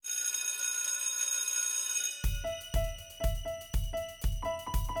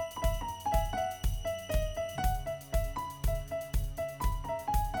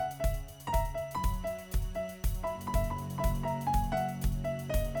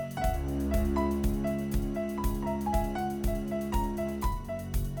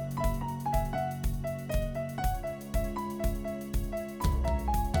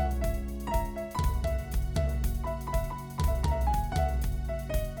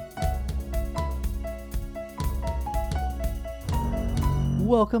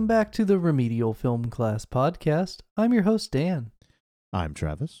Welcome back to the Remedial Film Class Podcast. I'm your host, Dan. I'm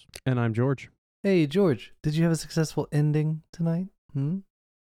Travis. And I'm George. Hey, George, did you have a successful ending tonight?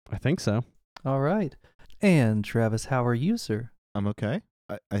 I think so. All right. And Travis, how are you, sir? I'm okay.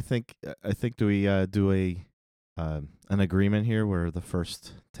 I think do we do an agreement here where the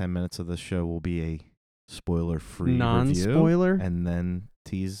first 10 minutes of the show will be a spoiler-free Non-spoiler? review, and then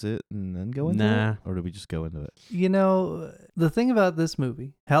tease it and then go into it? Or do we just go into it? You know, the thing about this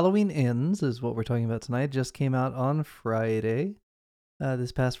movie, Halloween Ends is what we're talking about tonight. It just came out on Friday,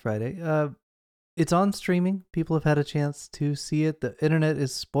 this past Friday. It's on streaming. People have had a chance to see it. The internet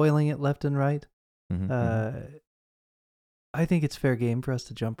is spoiling it left and right. Mm-hmm. I think it's fair game for us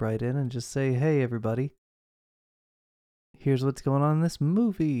to jump right in and just say, hey, everybody, here's what's going on in this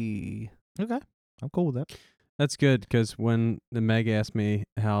movie. Okay. I'm cool with that. That's good, because when Meg asked me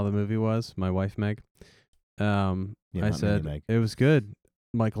how the movie was, my wife Meg, I said, Meg. it was good.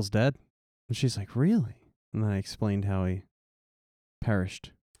 Michael's dead. And she's like, really? And then I explained how he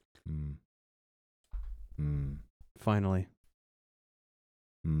perished. Finally.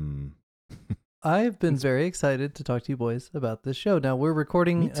 I've been very excited to talk to you boys about this show. Now, we're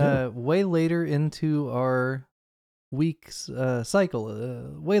recording way later into our week's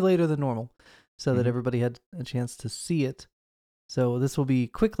cycle, way later than normal, so that everybody had a chance to see it. So this will be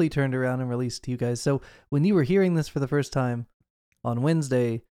quickly turned around and released to you guys. So when you were hearing this for the first time on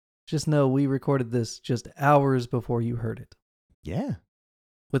Wednesday, just know we recorded this just hours before you heard it. Yeah.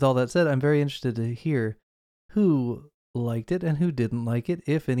 With all that said, I'm very interested to hear who liked it and who didn't like it,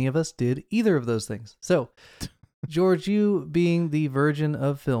 if any of us did either of those things. So, George, you being the virgin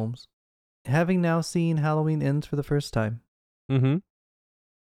of films, having now seen Halloween Ends for the first time,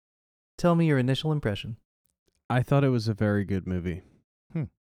 tell me your initial impression. I thought it was a very good movie. That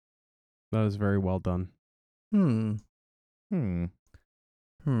was very well done. Go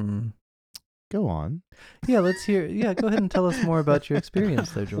on. Yeah, let's hear. Yeah, go ahead and tell us more about your experience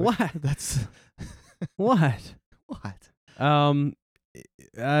there, George. What? That's What? what? I'm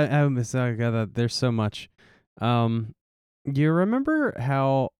sorry, God, there's so much. You remember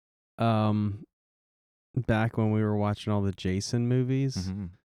how back when we were watching all the Jason movies,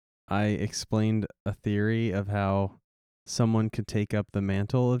 I explained a theory of how someone could take up the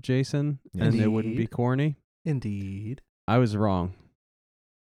mantle of Jason and it wouldn't be corny? Indeed. I was wrong,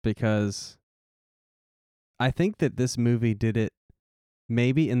 because I think that this movie did it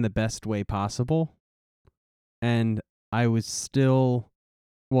maybe in the best way possible. And I was still,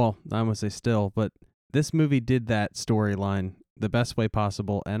 well, I won't say still, but this movie did that storyline the best way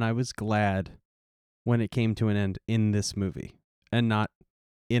possible. And I was glad when it came to an end in this movie and not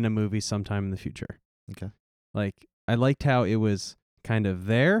in a movie sometime in the future. Okay. Like, I liked how it was kind of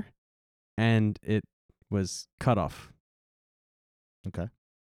there and it was cut off. Okay.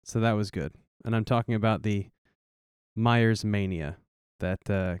 So that was good. And I'm talking about the Myers mania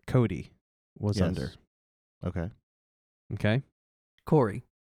that Cody was under. Okay. Okay? Corey.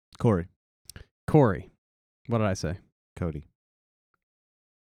 Corey. What did I say? Cody.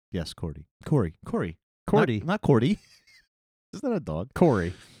 Yes, Cordy. Corey. Cordy. Not Cordy. Isn't that a dog?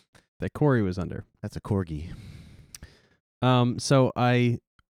 Corey. That Corey was under. That's a corgi. So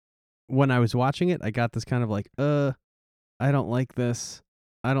when I was watching it, I got this kind of like, I don't like this.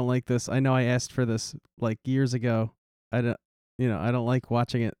 I know I asked for this like years ago. I don't like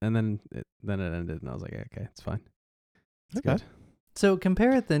watching it. And then it ended and I was like, okay, it's fine. It's good. So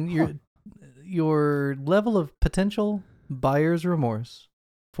compare it then, your level of potential buyer's remorse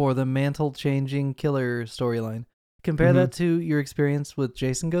for the mantle-changing killer storyline. Compare that to your experience with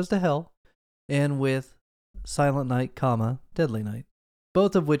Jason Goes to Hell and with Silent Night, Deadly Night.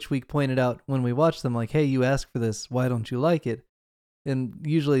 Both of which we pointed out when we watched them, like, hey, you asked for this, why don't you like it? And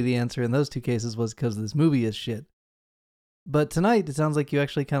usually the answer in those two cases was because this movie is shit. But tonight, it sounds like you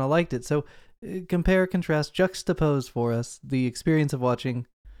actually kind of liked it. So compare, contrast, juxtapose for us the experience of watching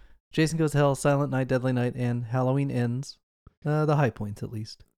Jason Goes to Hell, Silent Night, Deadly Night, and Halloween Ends. The high points, at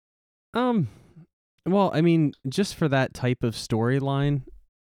least. Well, I mean, just for that type of storyline,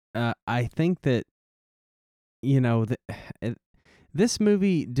 I think that, this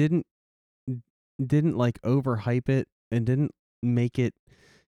movie didn't like overhype it and didn't make it,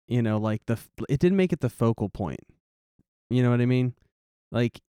 it didn't make it the focal point. You know what I mean?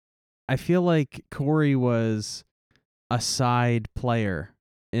 Like, I feel like Corey was a side player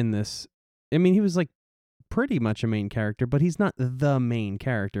in this. I mean, he was like pretty much a main character, but he's not the main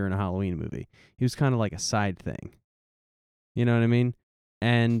character in a Halloween movie. He was kind of like a side thing. You know what I mean?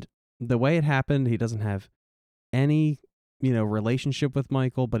 And the way it happened, he doesn't have any, relationship with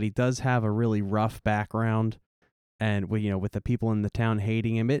Michael, but he does have a really rough background. and with the people in the town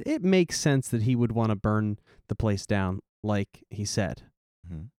hating him, it makes sense that he would want to burn the place down, like he said,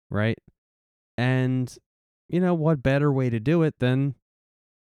 Mhm. right? And what better way to do it than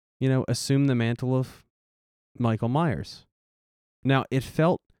assume the mantle of Michael Myers. Now, it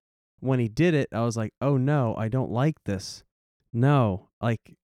felt when he did it, I was like, oh no, I don't like this. No,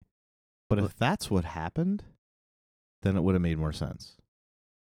 like, But if that's what happened, then it would have made more sense.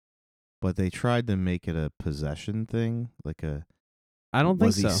 But they tried to make it a possession thing, like I don't think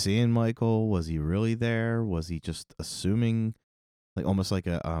was so. he seeing Michael? Was he really there? Was he just assuming, like almost like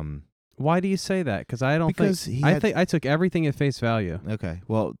a Why do you say that? Because I don't Because think he I had- think I took everything at face value. Okay.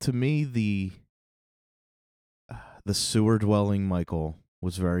 Well, to me, the sewer dwelling Michael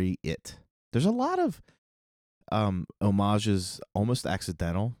was very it. There's a lot of homages, almost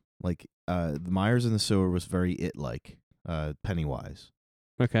accidental. Like the Myers in the sewer was very it like Pennywise.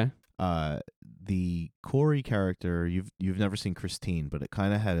 Okay. The Corey character, you've never seen Christine, but it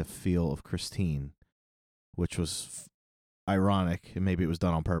kind of had a feel of Christine, which was ironic, and maybe it was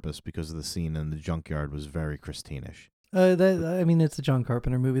done on purpose because of the scene in the junkyard was very Christine-ish. It's a John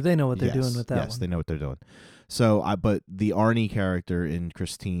Carpenter movie. They know what they're doing with that one. Yes, they know what they're doing. So, but the Arnie character in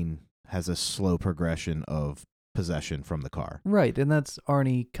Christine has a slow progression of possession from the car. Right, and that's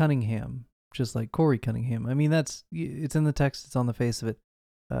Arnie Cunningham, just like Corey Cunningham. I mean, it's in the text, it's on the face of it.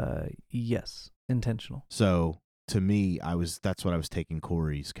 Yes, intentional. So, to me, that's what I was taking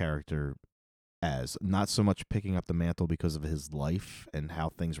Corey's character as, not so much picking up the mantle because of his life and how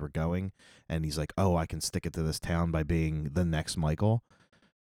things were going, and he's like, oh, I can stick it to this town by being the next Michael.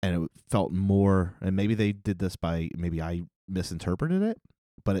 And it felt more, and maybe they did this maybe I misinterpreted it,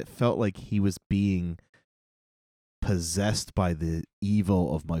 but it felt like he was being possessed by the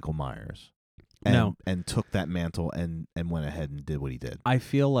evil of Michael Myers. And took that mantle and went ahead and did what he did. I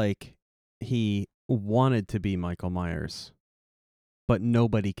feel like he wanted to be Michael Myers, but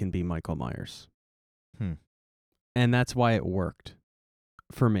nobody can be Michael Myers. And that's why it worked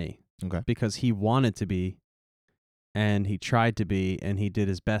for me. Okay. Because he wanted to be, and he tried to be, and he did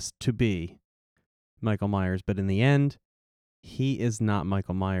his best to be Michael Myers. But in the end, he is not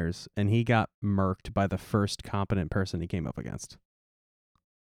Michael Myers, and he got murked by the first competent person he came up against.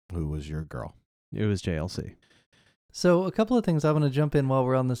 Who was your girl? It was JLC. So a couple of things I want to jump in while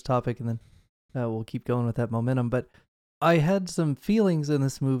we're on this topic, and then we'll keep going with that momentum. But I had some feelings in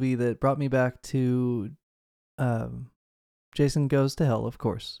this movie that brought me back to Jason Goes to Hell, of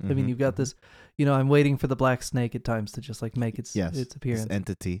course. I mean, you've got this, I'm waiting for the black snake at times to just like make its appearance. This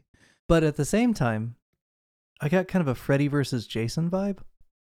entity. But at the same time, I got kind of a Freddy versus Jason vibe,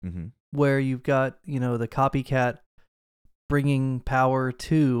 where you've got, the copycat bringing power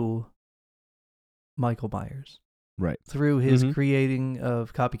to Michael Myers. Right. Through his creating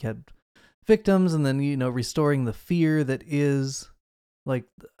of copycat victims, and then, restoring the fear that is like,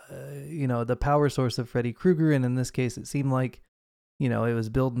 the power source of Freddy Krueger. And in this case, it seemed like, it was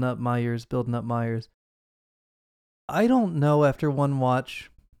building up Myers. I don't know after one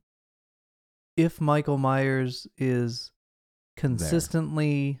watch if Michael Myers is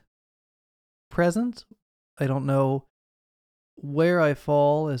consistently present. I don't know where I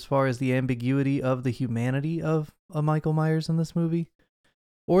fall as far as the ambiguity of the humanity of a Michael Myers in this movie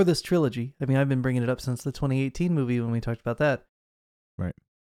or this trilogy. I mean, I've been bringing it up since the 2018 movie when we talked about that. Right.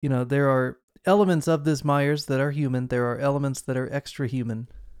 There are elements of this Myers that are human. There are elements that are extra human.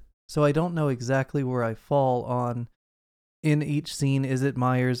 So I don't know exactly where I fall on in each scene. Is it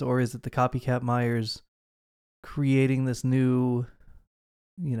Myers or is it the copycat Myers creating this new,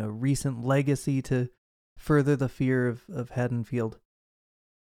 recent legacy to further the fear of Haddonfield?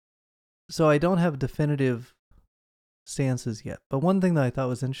 So I don't have definitive stances yet. But one thing that I thought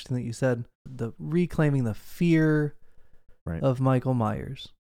was interesting that you said, the reclaiming the fear of Michael Myers.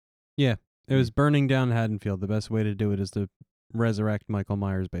 Yeah, it was burning down Haddonfield. The best way to do it is to resurrect Michael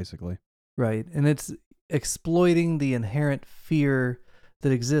Myers, basically. Right, and it's exploiting the inherent fear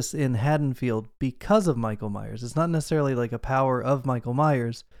that exists in Haddonfield because of Michael Myers. It's not necessarily like a power of Michael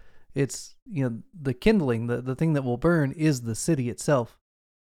Myers. It's, the kindling, the thing that will burn is the city itself,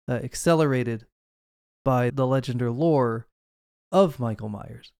 accelerated by the legend or lore of Michael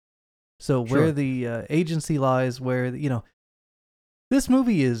Myers. So where the agency lies, where, this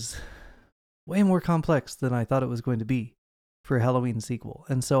movie is way more complex than I thought it was going to be for a Halloween sequel.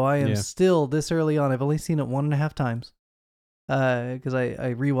 And so I am still this early on. I've only seen it 1.5 times because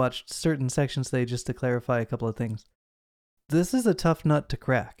I rewatched certain sections today just to clarify a couple of things. This is a tough nut to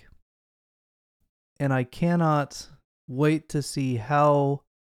crack. And I cannot wait to see how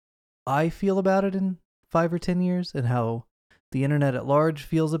I feel about it in 5 or 10 years and how the internet at large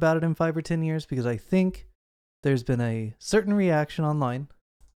feels about it in 5 or 10 years, because I think there's been a certain reaction online,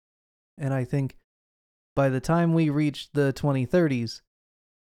 and I think by the time we reach the 2030s,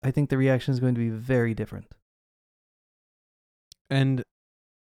 I think the reaction is going to be very different. And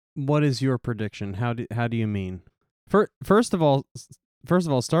what is your prediction? How do you mean? First of all,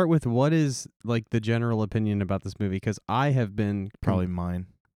 start with what is like the general opinion about this movie, because I have been Probably mine.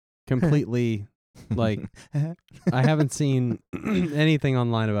 completely like I haven't seen anything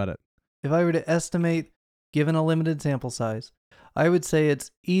online about it. If I were to estimate, given a limited sample size, I would say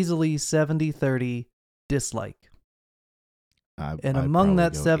it's easily 70-30 dislike. And among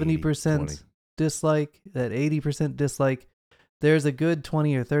that 70% dislike, that 80% dislike, there's a good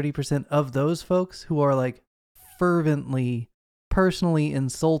 20 or 30% of those folks who are like fervently, personally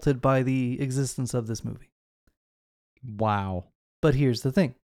insulted by the existence of this movie. Wow. But here's the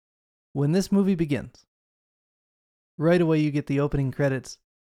thing. When this movie begins, right away you get the opening credits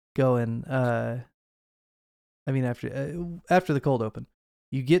going. After the cold open,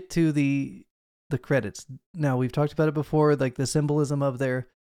 you get to the credits. Now, we've talked about it before, like the symbolism of their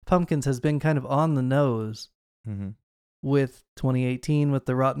pumpkins has been kind of on the nose with 2018, with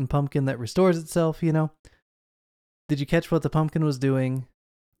the rotten pumpkin that restores itself, you know. Did you catch what the pumpkin was doing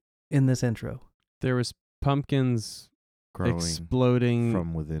in this intro? There was pumpkins growing exploding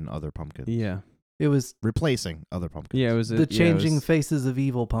from within other pumpkins. Yeah. It was Replacing other pumpkins. Yeah, it was the changing faces of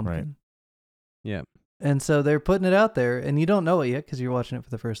evil pumpkin. Right. Yeah. And so they're putting it out there, and you don't know it yet because you're watching it for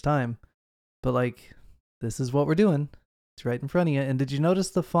the first time. But like, this is what we're doing. It's right in front of you. And did you notice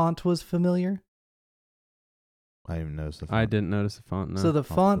the font was familiar? I didn't notice the font. I didn't notice the font. No. So the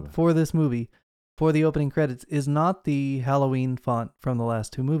font for this movie, for the opening credits, is not the Halloween font from the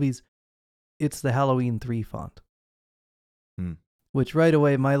last two movies. It's the Halloween 3 font. Which right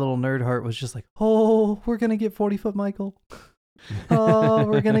away, my little nerd heart was just like, oh, we're going to get 40-Foot Michael. Oh,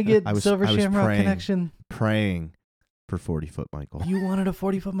 we're going to get Silver Shamrock Connection. Praying for 40-Foot Michael. You wanted a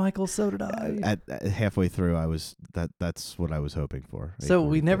 40-Foot Michael, so did I. At halfway through, that's what I was hoping for. So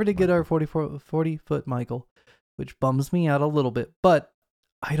we never did get our 40-Foot Michael, which bums me out a little bit. But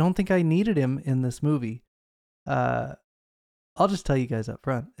I don't think I needed him in this movie. I'll just tell you guys up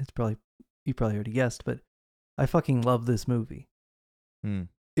front. You probably already guessed, but I fucking love this movie.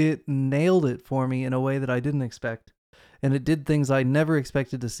 It nailed it for me in a way that I didn't expect. And it did things I never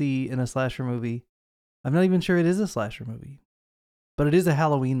expected to see in a slasher movie. I'm not even sure it is a slasher movie, but it is a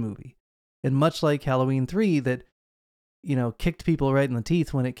Halloween movie. And much like Halloween 3 that, you know, kicked people right in the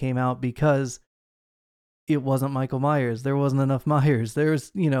teeth when it came out because it wasn't Michael Myers. There wasn't enough Myers.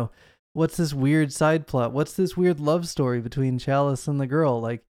 There's, you know, what's this weird side plot? What's this weird love story between Chalice and the girl?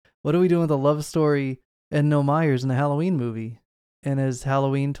 Like, what are we doing with a love story and no Myers in a Halloween movie? And as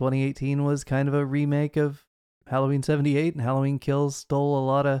Halloween 2018 was kind of a remake of Halloween 78, and Halloween Kills stole a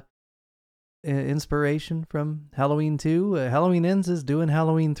lot of inspiration from Halloween 2. Halloween Ends is doing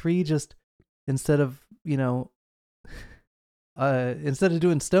Halloween 3 just instead of, you know, instead of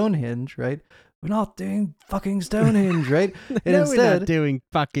doing Stonehenge, right? We're not doing fucking Stonehenge, right? And no, instead, we're not doing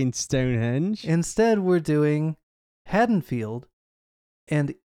fucking Stonehenge. Instead, we're doing Haddonfield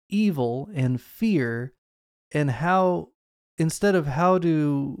and evil and fear and how, instead of how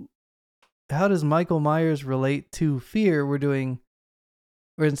does Michael Myers relate to fear, we're doing,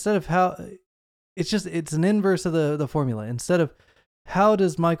 or instead of how, it's an inverse of the formula. Instead of how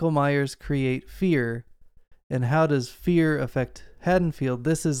does Michael Myers create fear and how does fear affect Haddonfield,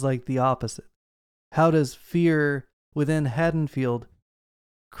 this is like the opposite. How does fear within Haddonfield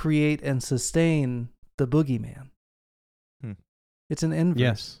create and sustain the boogeyman? It's an inverse.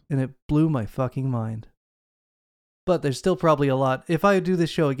 Yes. And it blew my fucking mind. But there's still probably a lot. If I do this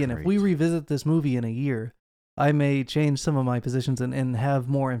show again, Great. if we revisit this movie in a year, I may change some of my positions and have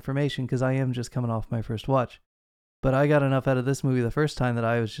more information because I am just coming off my first watch. But I got enough out of this movie the first time that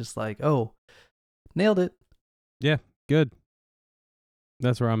I was just like, oh, nailed it. Yeah, good.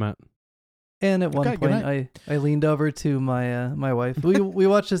 That's where I'm at. And at one point, I leaned over to my wife. We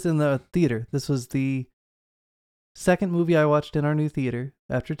watched this in the theater. This was the second movie I watched in our new theater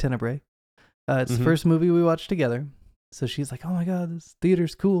after Tenebrae. It's the first movie we watched together. So she's like, oh my God, this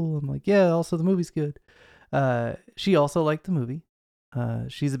theater's cool. I'm like, yeah, also the movie's good. She also liked the movie.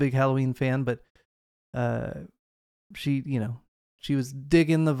 She's a big Halloween fan, but she was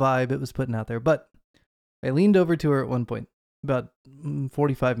digging the vibe it was putting out there. But I leaned over to her at one point, about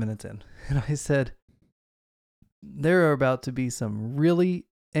 45 minutes in, and I said, there are about to be some really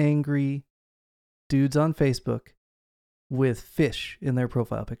angry dudes on Facebook with fish in their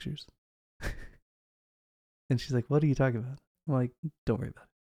profile pictures. And she's like, what are you talking about? I'm like, don't worry about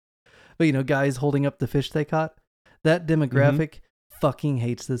it. But, you know, guys holding up the fish they caught, that demographic fucking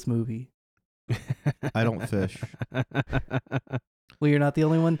hates this movie. I don't fish. Well, you're not the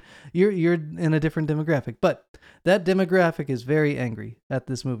only one. You're in a different demographic, but that demographic is very angry at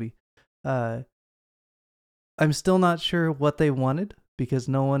this movie. I'm still not sure what they wanted because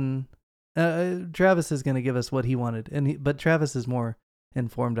no one. Travis is going to give us what he wanted, but Travis is more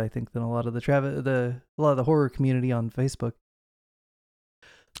informed, I think, than a lot of the horror community on Facebook.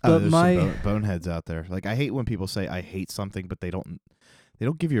 But there's some boneheads out there. Like, I hate when people say I hate something, but they don't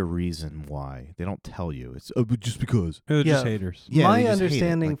give you a reason why. They don't tell you. It's just because. They're just haters. Yeah, my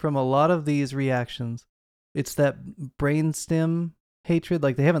understanding from a lot of these reactions, it's that brainstem hatred.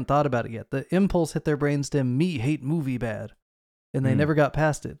 Like, they haven't thought about it yet. The impulse hit their brainstem, me hate movie bad, and they never got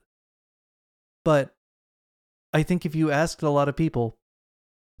past it. But I think if you asked a lot of people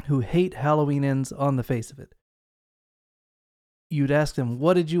who hate Halloween Ends on the face of it, you'd ask them,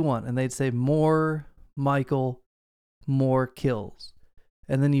 what did you want? And they'd say more Michael, more kills.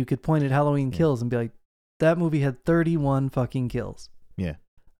 And then you could point at Halloween Kills and be like, that movie had 31 fucking kills. Yeah.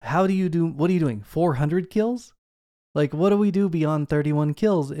 What are you doing? 400 kills? Like, what do we do beyond 31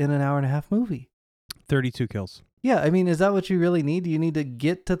 kills in an hour-and-a-half movie? 32 kills. Yeah, I mean, is that what you really need? Do you need to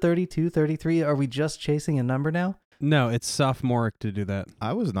get to 32, 33? Are we just chasing a number now? No, it's sophomoric to do that.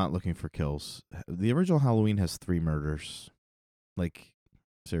 I was not looking for kills. The original Halloween has 3 murders. Like,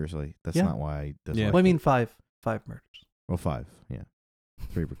 seriously, that's not why I dislike Well, I mean, five murders. Well, 5, yeah.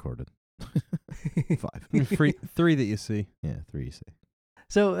 3 recorded. 5. 3 that you see. Yeah, 3 you see.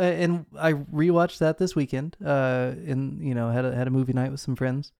 So, and I rewatched that this weekend. And had a movie night with some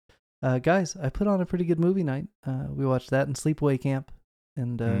friends. Guys, I put on a pretty good movie night. We watched that in Sleepaway Camp,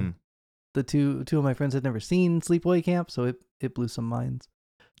 and the two of my friends had never seen Sleepaway Camp, so it blew some minds.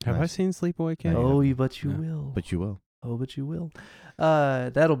 Have I seen Sleepaway Camp? Oh, but you will. But you will. Oh, but you will.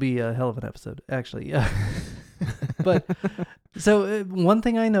 That'll be a hell of an episode, actually. But so one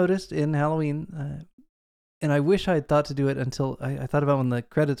thing I noticed in Halloween, and I wish I had thought to do it until I thought about when the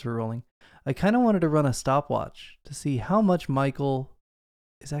credits were rolling. I kind of wanted to run a stopwatch to see how much Michael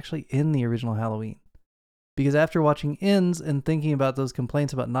is actually in the original Halloween. Because after watching Ends and thinking about those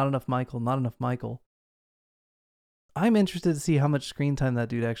complaints about not enough Michael, I'm interested to see how much screen time that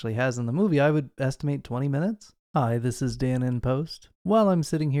dude actually has in the movie. I would estimate 20 minutes. Hi, this is Dan in Post. While I'm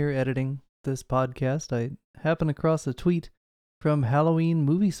sitting here editing this podcast, I happen across a tweet from Halloween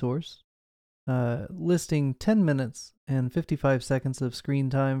Movie Source listing 10 minutes and 55 seconds of screen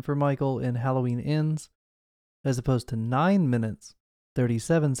time for Michael in Halloween Ends, as opposed to 9 minutes,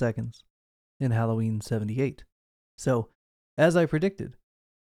 37 seconds in Halloween 78. So, as I predicted,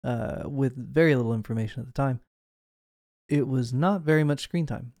 with very little information at the time, it was not very much screen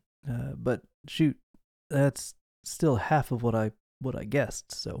time. But shoot, that's still half of what I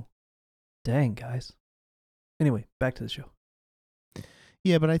guessed. So, dang, guys. Anyway, back to the show.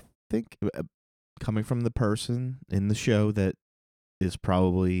 Yeah, but I think coming from the person in the show that is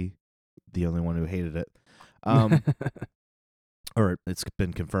probably the only one who hated it, or it's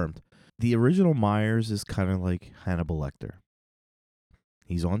been confirmed. The original Myers is kind of like Hannibal Lecter.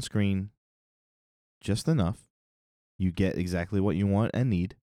 He's on screen just enough. You get exactly what you want and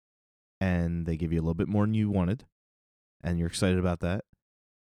need, and they give you a little bit more than you wanted, and you're excited about that.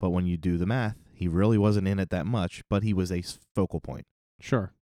 But when you do the math, he really wasn't in it that much, but he was a focal point.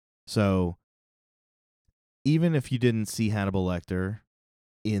 Sure. So even if you didn't see Hannibal Lecter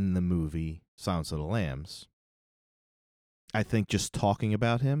in the movie Silence of the Lambs, I think just talking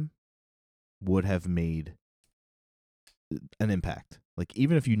about him would have made an impact. Like,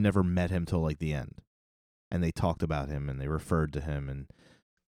 even if you never met him till like the end, and they talked about him and they referred to him, and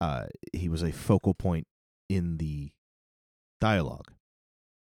he was a focal point in the dialogue,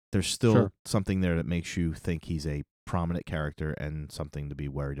 there's still something there that makes you think he's a prominent character and something to be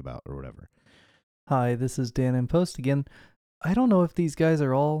worried about or whatever. Hi, this is Dan in Post again. I don't know if these guys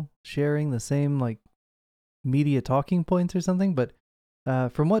are all sharing the same like media talking points or something, but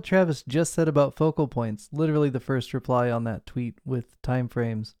from what Travis just said about focal points, literally the first reply on that tweet with time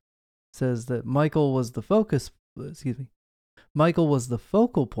frames says that Michael was the focal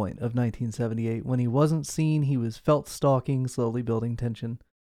point of 1978. When he wasn't seen, he was felt stalking, slowly building tension.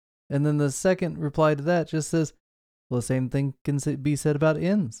 And then the second reply to that just says, well, the same thing can be said about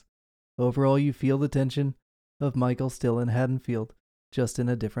Ends. Overall, you feel the tension of Michael still in Haddonfield, just in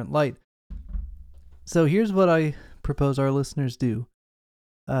a different light. So here's what I propose our listeners do.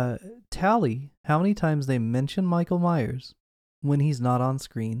 Tally how many times they mention Michael Myers when he's not on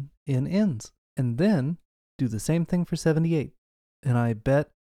screen in Ends. And then do the same thing for 78. And I bet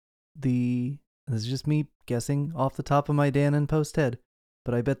this is just me guessing off the top of my Dan and Post head,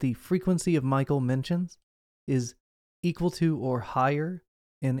 but I bet the frequency of Michael mentions is equal to or higher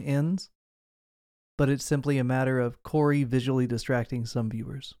in Ends but it's simply a matter of Corey visually distracting some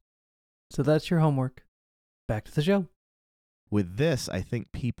viewers. So that's your homework. Back to the show. With this, I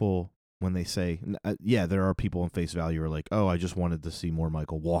think people, when they say, yeah, there are people in face value who are like, oh, I just wanted to see more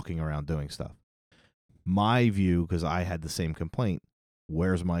Michael walking around doing stuff. My view, because I had the same complaint,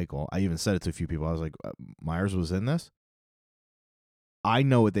 where's Michael? I even said it to a few people. I was like, Myers was in this? I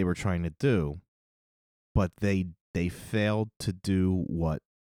know what they were trying to do, but they failed to do what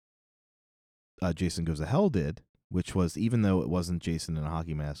Jason Goes to Hell did, which was, even though it wasn't Jason in a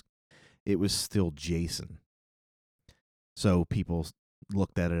hockey mask, it was still Jason. So people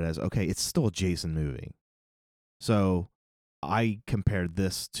looked at it as, okay, it's still a Jason movie. So I compared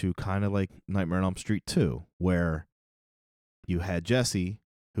this to kind of like Nightmare on Elm Street 2, where you had Jesse,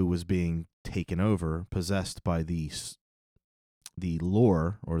 who was being taken over, possessed by the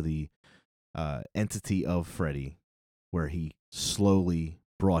lore or the entity of Freddy, where he slowly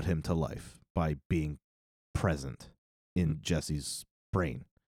brought him to life by being present in Jesse's brain.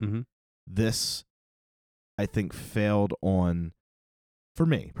 Mm-hmm. This, I think, failed on, for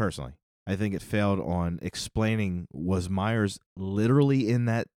me personally, I think it failed on explaining, was Myers literally in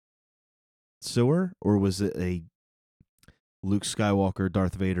that sewer, or was it a Luke Skywalker,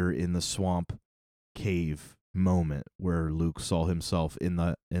 Darth Vader in the swamp cave moment where Luke saw himself in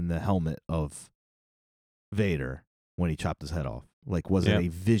the helmet of Vader when he chopped his head off? Like, was it a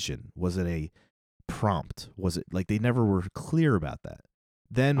vision? Was it a prompt? Was it, like, they never were clear about that.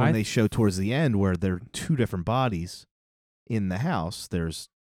 Then when they show towards the end where there are two different bodies in the house, there's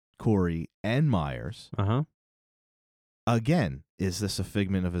Corey and Myers. Uh-huh. Again, is this a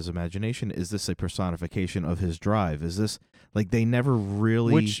figment of his imagination? Is this a personification of his drive? Is this, like, they never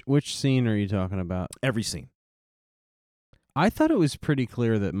really... Which scene are you talking about? Every scene. I thought it was pretty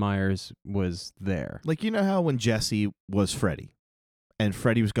clear that Myers was there. Like, you know how when Jesse was Freddy, and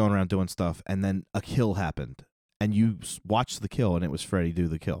Freddy was going around doing stuff, and then a kill happened, and you watched the kill, and it was Freddy do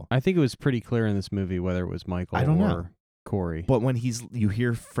the kill. I think it was pretty clear in this movie whether it was Michael or Corey. But when you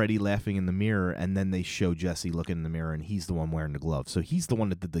hear Freddy laughing in the mirror, and then they show Jesse looking in the mirror, and he's the one wearing the glove. So he's the one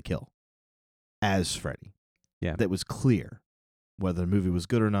that did the kill as Freddy. Yeah. That was clear. Whether the movie was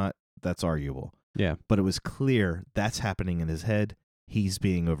good or not, that's arguable. Yeah. But it was clear that's happening in his head. He's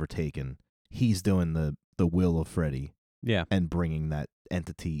being overtaken. He's doing the will of Freddy. Yeah. And bringing that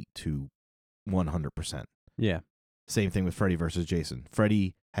entity to 100%. Yeah. Same thing with Freddy versus Jason.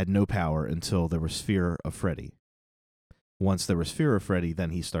 Freddy had no power until there was fear of Freddy. Once there was fear of Freddy,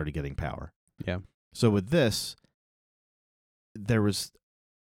 then he started getting power. Yeah. So with this, there's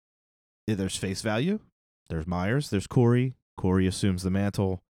face value. There's Myers. There's Corey. Corey assumes the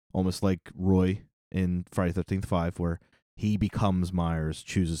mantle, almost like Roy in Friday the 13th 5, where he becomes Myers,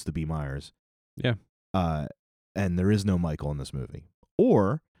 chooses to be Myers. Yeah. And there is no Michael in this movie.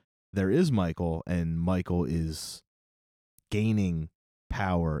 Or there is Michael, and Michael is gaining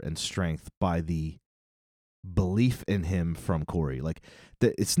power and strength by the belief in him from Corey. Like,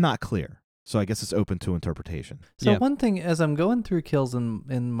 it's not clear. So I guess it's open to interpretation. So one thing, as I'm going through kills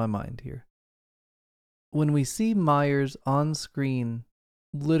in my mind here, when we see Myers on screen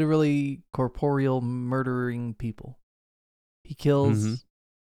literally corporeal murdering people, he kills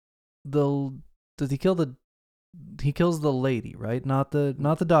he kills the lady, right? Not the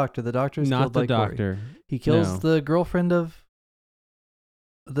doctor. The doctor is killed by Corey. He kills the girlfriend of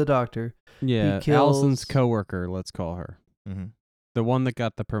the doctor. Yeah, he kills Allison's coworker, let's call her. Mm-hmm. The one that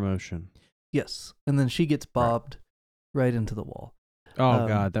got the promotion. Yes, and then she gets bobbed right into the wall. Oh,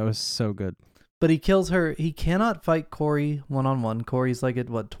 God, that was so good. But he kills her. He cannot fight Corey one-on-one. Corey's like a,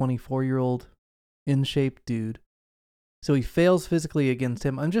 24-year-old in-shape dude. So he fails physically against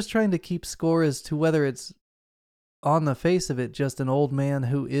him. I'm just trying to keep score as to whether it's on the face of it just an old man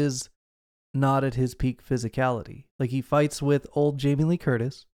who is not at his peak physicality. Like, he fights with old Jamie Lee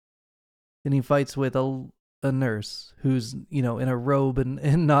Curtis, and he fights with a nurse who's, in a robe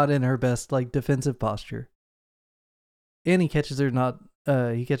and not in her best, like, defensive posture. And he catches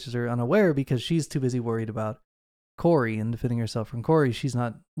her unaware because she's too busy worried about Corey and defending herself from Corey. She's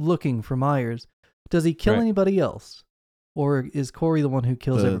not looking for Myers. Does he kill anybody else? Or is Corey the one who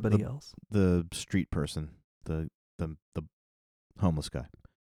kills everybody else? The street person, the homeless guy.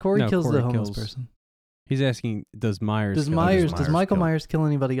 Corey kills the homeless person. He's asking, does Michael Myers kill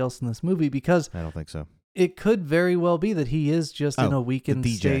anybody else in this movie? Because I don't think so. It could very well be that he is just in a weakened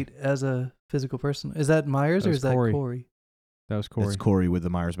state as a physical person. Is that Myers or is that Corey? That was Corey. It's Corey with the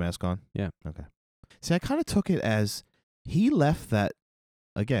Myers mask on? Yeah. Okay. See, I kind of took it as he left that,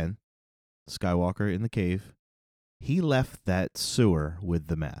 again, Skywalker in the cave, he left that sewer with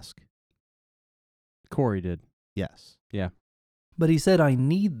the mask. Corey did. Yes. Yeah. But he said, I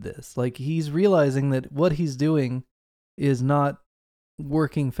need this. Like, he's realizing that what he's doing is not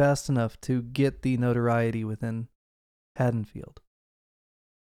working fast enough to get the notoriety within Haddonfield.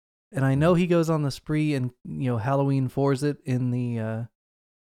 And I know he goes on the spree and, Halloween 4's it in the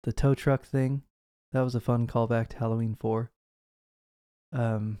tow truck thing. That was a fun callback to Halloween 4.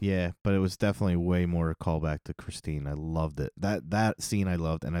 Yeah, but it was definitely way more a callback to Christine. I loved it. That scene I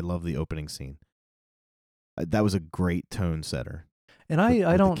loved, and I love the opening scene. That was a great tone setter. And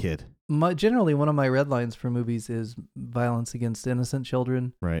I don't. The kid. Generally, one of my red lines for movies is violence against innocent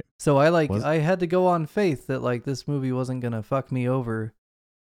children. Right. So I had to go on faith that like this movie wasn't gonna fuck me over.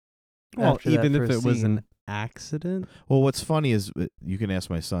 Well, after that even if first it was scene. an accident. Well, what's funny is you can ask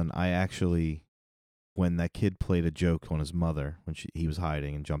my son. I actually, when that kid played a joke on his mother when he was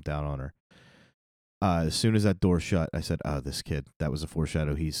hiding and jumped out on her, as soon as that door shut, I said, "Oh, this kid. That was a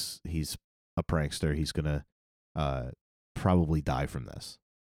foreshadow. He's a prankster. He's gonna probably die from this."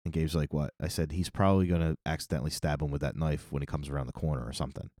 And Gabe's like, "What?" I said, "He's probably gonna accidentally stab him with that knife when he comes around the corner or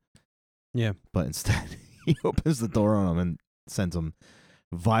something." Yeah. But instead, he opens the door on him and sends him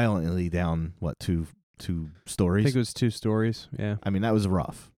violently down two stories. I think it was 2 stories. Yeah. I mean, that was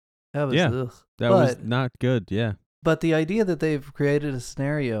rough. That was Yeah. ugh. That was not good. Yeah. But the idea that they've created a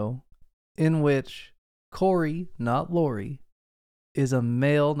scenario in which Corey, not Lori, is a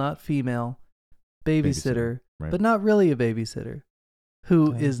male, not female, babysitter, right. but not really a babysitter,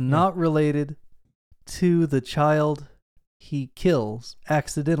 who is not related to the child he kills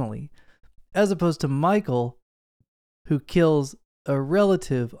accidentally, as opposed to Michael, who kills a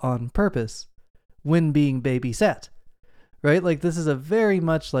relative on purpose when being babysat. Right? Like, this is a very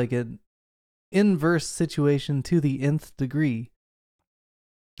much like an inverse situation to the nth degree.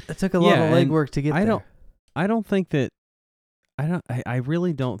 It took a lot of legwork to get there. I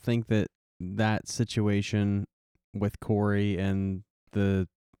really don't think that situation with Corey and the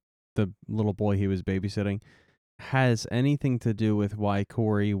little boy he was babysitting has anything to do with why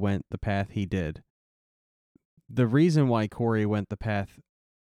Corey went the path he did. The reason why Corey went the path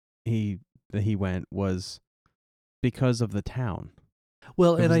he went was because of the town.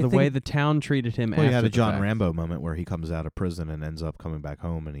 Well, It and was I the think way the town treated him. Well, after you had a the John fact. Rambo moment where he comes out of prison and ends up coming back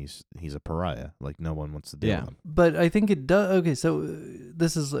home, and he's a pariah. Like, no one wants to deal with him. But I think it does. Okay, so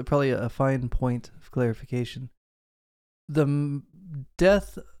this is probably a fine point of clarification. The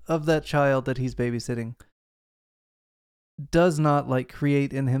death of that child that he's babysitting does not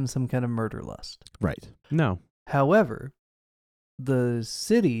create in him some kind of murder lust. Right. No. However, the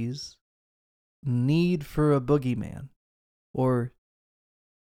city's need for a boogeyman or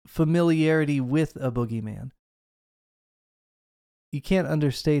familiarity with a boogeyman, you can't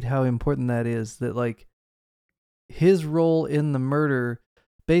understate how important that is. That his role in the murder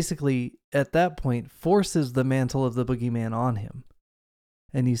basically at that point forces the mantle of the boogeyman on him.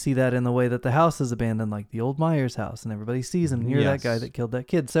 And you see that in the way that the house is abandoned, like the old Myers house, and everybody sees him. You're that guy that killed that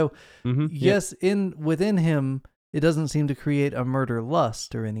kid. So yes, within him, it doesn't seem to create a murder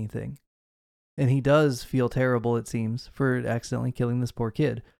lust or anything. And he does feel terrible, it seems, for accidentally killing this poor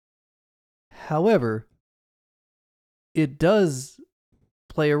kid. However, it does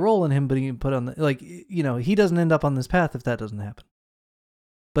play a role in him being put on he doesn't end up on this path if that doesn't happen.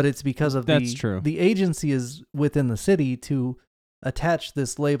 But it's because of the agency is within the city to attach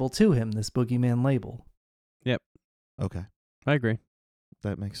this label to him, this boogeyman label. Yep. Okay. I agree.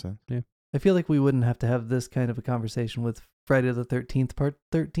 That makes sense. Yeah. I feel like we wouldn't have to have this kind of a conversation with Friday the 13th Part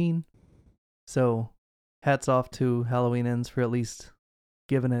 13. So hats off to Halloween Ends for at least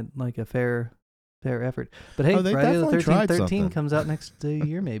giving it a fair effort. But hey, Friday the 13th 13 comes out next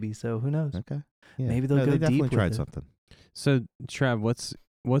year maybe, so who knows? Okay. Yeah. Maybe they'll go they definitely deep tried with it. something. So, Trav,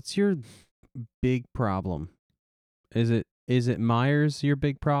 what's your big problem? Is it Myers your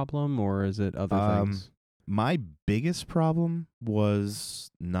big problem, or is it other things? My biggest problem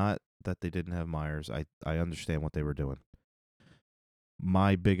was not that they didn't have Myers. I understand what they were doing.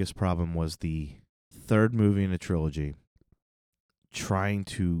 My biggest problem was the third movie in a trilogy trying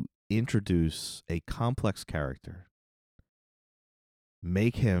to introduce a complex character,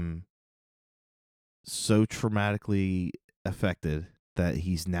 make him so traumatically affected that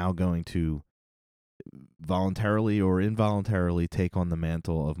he's now going to voluntarily or involuntarily take on the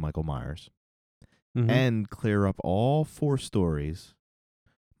mantle of Michael Myers and clear up all 4 stories: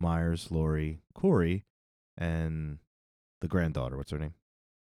 Myers, Lori, Corey, and the granddaughter. What's her name?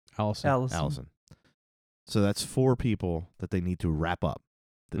 Allison. So that's 4 people that they need to wrap up.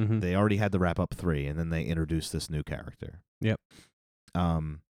 They already had to wrap up 3, and then they introduced this new character. Yep.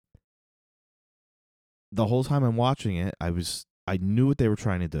 The whole time I'm watching it, I knew what they were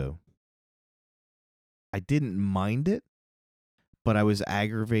trying to do. I didn't mind it, but I was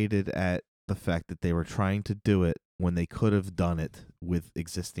aggravated at the fact that they were trying to do it when they could have done it with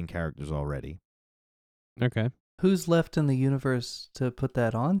existing characters already. Okay. Who's left in the universe to put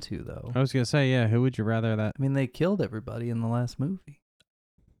that onto, though? I was gonna say, yeah. Who would you rather that? I mean, they killed everybody in the last movie.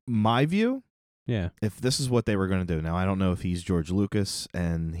 My view, Yeah. if this is what they were going to do, now I don't know if he's George Lucas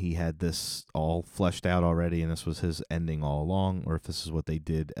and he had this all fleshed out already and this was his ending all along, or if this is what they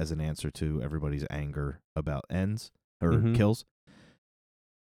did as an answer to everybody's anger about ends or Mhm. kills.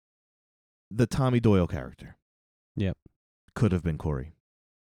 The Tommy Doyle character. Yep. Could have been Corey.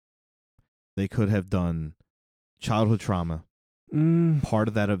 They could have done childhood trauma, part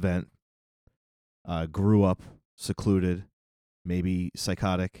of that event, grew up secluded, maybe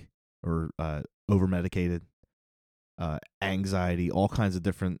psychotic or over-medicated, anxiety, all kinds of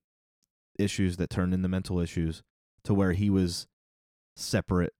different issues that turned into mental issues to where he was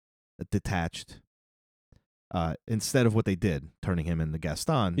separate, detached. Instead of what they did, turning him into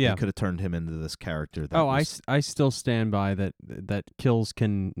Gaston, Yeah. they could have turned him into this character. That I still stand by that kills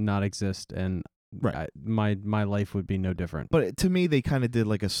can not exist, and Right. my life would be no different. But to me, they kind of did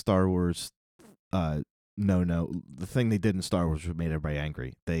like a Star Wars. No. The thing they did in Star Wars made everybody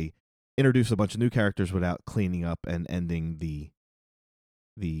angry. They introduced a bunch of new characters without cleaning up and ending the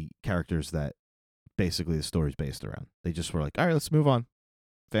characters that basically the story's based around. They just were like, all right, let's move on.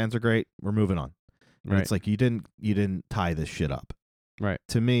 Fans are great. We're moving on. And Right. it's like you didn't tie this shit up. Right.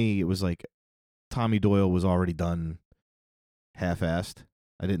 To me, it was like Tommy Doyle was already done half-assed.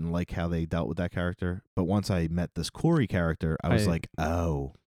 I didn't like how they dealt with that character. But once I met this Corey character, I was like,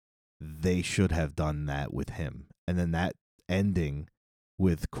 oh, they should have done that with him. And then that ending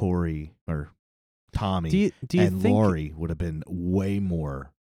with Corey or Tommy do you and think Laurie would have been way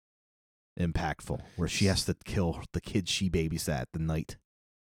more impactful, where she has to kill the kid she babysat the night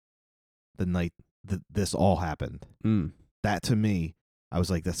that this all happened. That to me, I was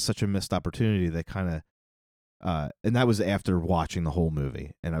like, that's such a missed opportunity. That kind of, and that was after watching the whole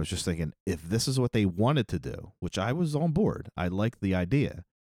movie, and I was just thinking, if this is what they wanted to do, which I was on board, I liked the idea.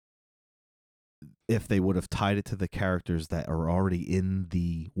 If they would have tied it to the characters that are already in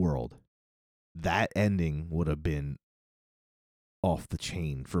the world, that ending would have been off the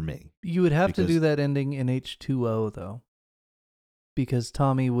chain for me. You would have to Because- do that ending in H2O, though. Because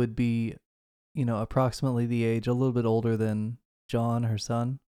Tommy would be, approximately the age, a little bit older than John, her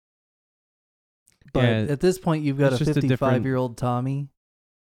son. But Yeah, at this point, you've got a it's just a different- 55-year-old Tommy.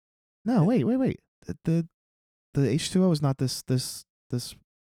 No, wait. The H2O is not this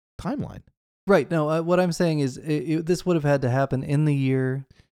timeline. Right. No, what I'm saying is this would have had to happen in the year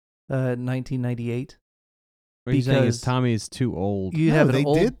 1998. what you're saying is because Tommy is too old? You have an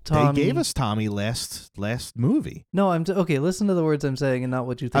old Tommy. They gave us Tommy last movie. No, okay. Listen to the words I'm saying and not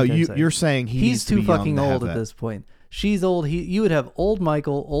what you think. Oh, I'm saying. you're saying he's needs to too be young fucking to have old at that. this point. She's old. You would have old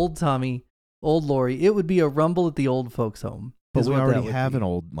Michael, old Tommy, old Laurie. It would be a rumble at the old folks' home. But is we what that already would have be. an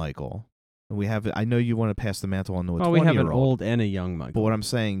old Michael. And we have. I know you want to pass the mantle on to a 20-year-old. Well, we have an old and a young Michael. But what I'm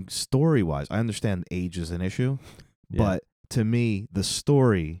saying, story-wise, I understand age is an issue. Yeah. But to me, the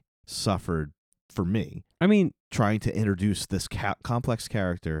story suffered for me. I mean, Trying to introduce this complex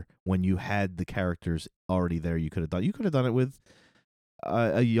character when you had the characters already there, you could have done. You could have done it with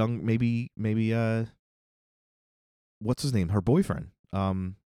a young, maybe what's his name? Her boyfriend,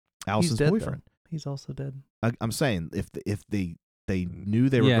 Allison's dead, boyfriend. though. He's also dead. I'm saying if they knew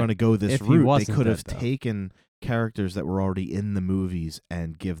they were Yeah, going to go this if he route, they wasn't could have dead, though. taken characters that were already in the movies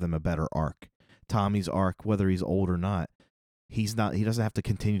and give them a better arc. Tommy's arc, whether he's old or not, he's not. He doesn't have to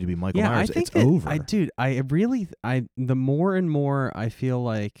continue to be Michael yeah, Myers. I think It's that, over. the more and more I feel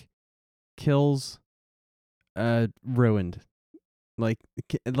like Kills ruined. Like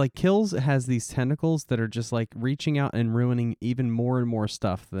Kills has these tentacles that are just like reaching out and ruining even more and more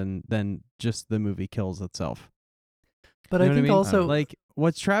stuff than just the movie Kills itself. But You I know what think mean? also, Like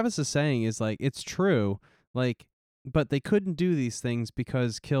what Travis is saying is like it's true. Like, but they couldn't do these things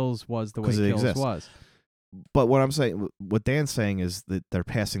because Kills was the way 'Cause it Kills exists. was. But what I'm saying, what Dan's saying is that they're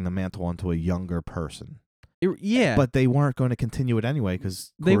passing the mantle on to a younger person. Yeah, But they weren't going to continue it anyway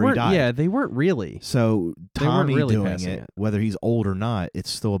because they Corey weren't. died. Yeah, they weren't really. So They weren't Tommy really doing passing it, it. whether he's old or not,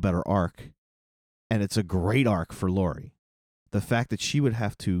 it's still a better arc, and it's a great arc for Laurie. The fact that she would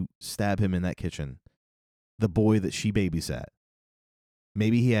have to stab him in that kitchen, the boy that she babysat.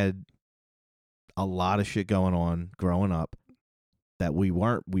 Maybe he had a lot of shit going on growing up that we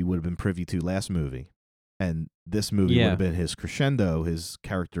would have been privy to last movie, and this movie would Yeah. have been his crescendo, his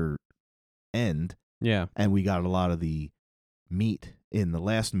character end. Yeah, And we got a lot of the meat in the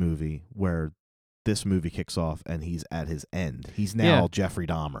last movie where this movie kicks off and he's at his end. He's now Yeah. Jeffrey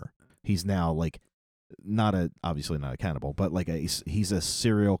Dahmer. He's now like obviously not a cannibal, but like he's a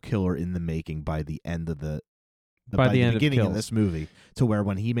serial killer in the making by the end of the beginning of this movie, to where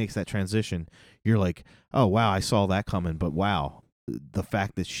when he makes that transition, you're like, oh wow, I saw that coming, but wow, the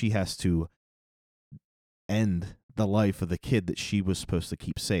fact that she has to end the life of the kid that she was supposed to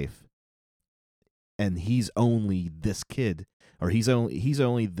keep safe, and he's only this kid, or he's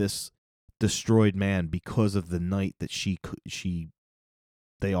only this destroyed man because of the night that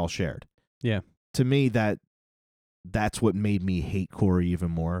they all shared. Yeah. To me, that's what made me hate Corey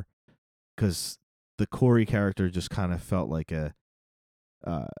even more, because the Corey character just kind of felt like an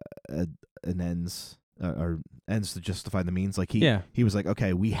ends or ends to justify the means. Like he was like,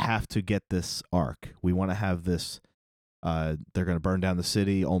 okay, we have to get this arc. We want to have this. They're going to burn down the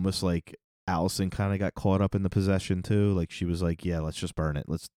city, almost like Allison kind of got caught up in the possession too. Like she was like, yeah, let's just burn it.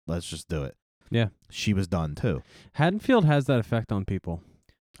 Let's just do it. Yeah. She was done too. Haddonfield has that effect on people,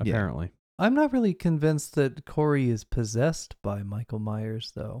 apparently. Yeah. I'm not really convinced that Corey is possessed by Michael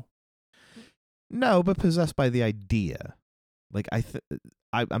Myers, though. No, but possessed by the idea. Like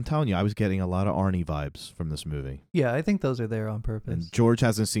I'm telling you, I was getting a lot of Arnie vibes from this movie. Yeah, I think those are there on purpose. And George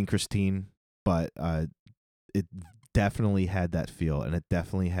hasn't seen Christine, but it definitely had that feel, and it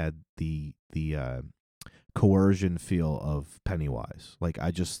definitely had the coercion feel of Pennywise. Like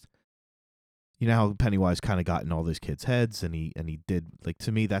you know how Pennywise kind of got in all those kids' heads, and he did, like,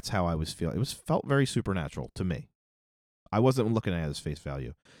 to me, that's how I was feeling. It felt very supernatural to me. I wasn't looking at it as face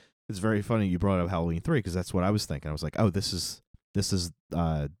value. It's very funny you brought up Halloween 3, because that's what I was thinking. I was like, oh, this is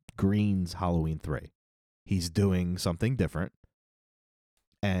Green's Halloween 3. He's doing something different,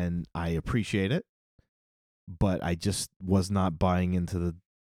 and I appreciate it, but I just was not buying into the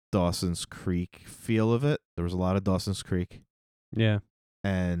Dawson's Creek feel of it. There was a lot of Dawson's Creek. Yeah.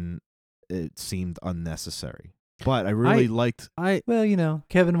 And it seemed unnecessary. But I really liked... Well, you know,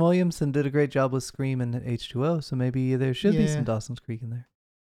 Kevin Williamson did a great job with Scream and H2O, so maybe there should be some Dawson's Creek in there.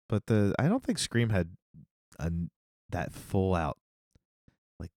 But I don't think Scream had that full out,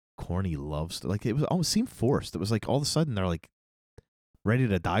 like, corny love story. Like, it almost seemed forced. It was like all of a sudden they're like ready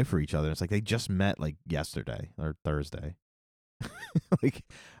to die for each other. It's like they just met like yesterday or Thursday. Like,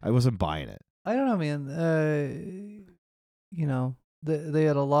 I wasn't buying it. I don't know, man. You know, they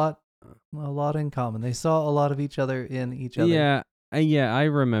had a lot in common. They saw a lot of each other in each other. Yeah, I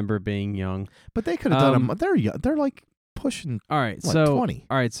remember being young. But they could have done them. They're like pushing. All right, 20.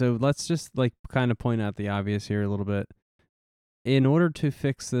 All right, so let's just like kind of point out the obvious here a little bit. In order to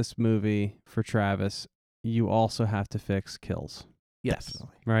fix this movie for Travis, you also have to fix kills. Yes.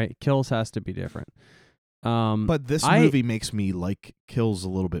 Definitely. Right? Kills has to be different. But this movie makes me like Kills a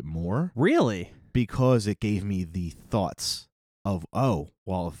little bit more. Really? Because it gave me the thoughts of, oh,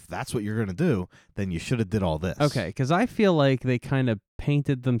 well, if that's what you're going to do, then you should have did all this. Okay, because I feel like they kind of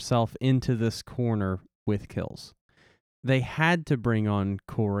painted themselves into this corner with Kills. They had to bring on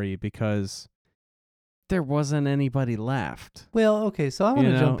Corey because there wasn't anybody left. Well, okay, so I want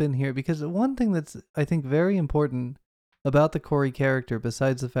to jump in here because one thing that's, I think, very important about the Corey character,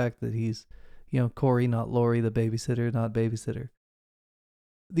 besides the fact that he's, you know, Corey, not Laurie, the babysitter, not babysitter.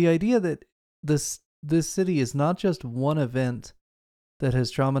 The idea that this city is not just one event that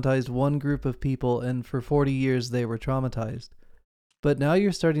has traumatized one group of people, and for 40 years they were traumatized. But now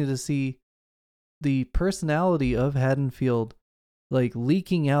you're starting to see the personality of Haddonfield like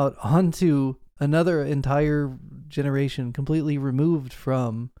leaking out onto another entire generation completely removed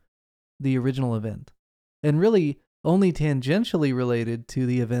from the original event. And really only tangentially related to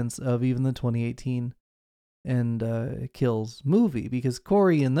the events of even the 2018 and Kills movie, because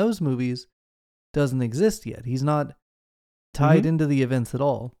Corey in those movies doesn't exist yet. He's not tied into the events at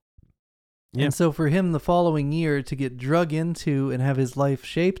all. Yep. And so for him the following year to get drug into and have his life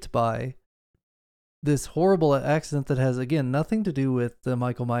shaped by this horrible accident that has, again, nothing to do with the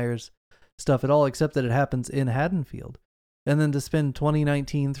Michael Myers stuff at all, except that it happens in Haddonfield. And then to spend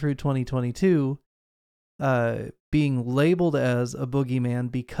 2019 through 2022 being labeled as a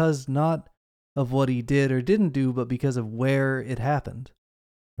boogeyman because not of what he did or didn't do, but because of where it happened.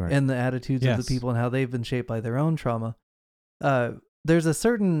 Right. And the attitudes of the people and how they've been shaped by their own trauma. There's a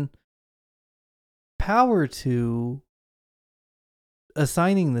certain power to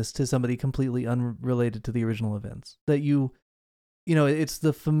assigning this to somebody completely unrelated to the original events. That you know, it's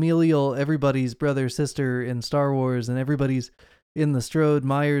the familial, everybody's brother, sister in Star Wars, and everybody's in the Strode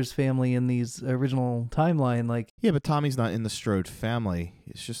Myers family in these original timeline. Like, yeah, but Tommy's not in the Strode family.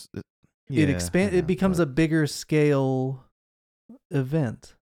 It's just it becomes a bigger scale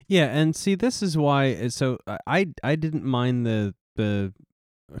event. Yeah, and see, this is why. So I didn't mind the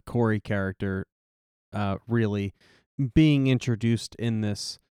Corey character really being introduced in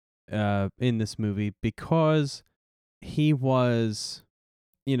this in this movie because he was,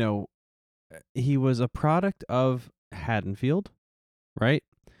 he was a product of Haddonfield, right?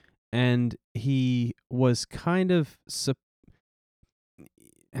 And he was kind of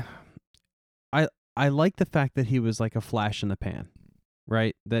I like the fact that he was like a flash in the pan,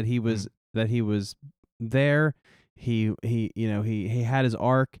 right? That he was there. He had his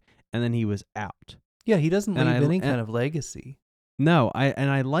arc, and then he was out. Yeah, he doesn't And leave I- any and- kind of legacy. No,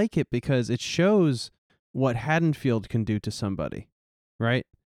 I like it because it shows what Haddonfield can do to somebody, right?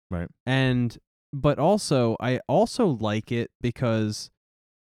 Right. But also I also like it because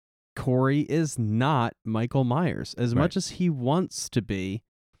Corey is not Michael Myers. As much as he wants to be,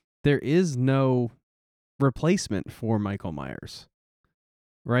 there is no replacement for Michael Myers.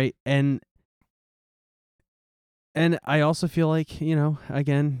 Right? And I also feel like,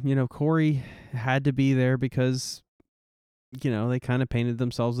 again, Corey had to be there because they kind of painted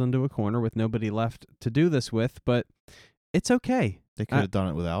themselves into a corner with nobody left to do this with, but it's okay. They could have done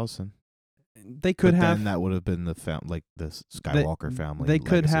it with Allison. They could But have. then that would have been the Skywalker family. They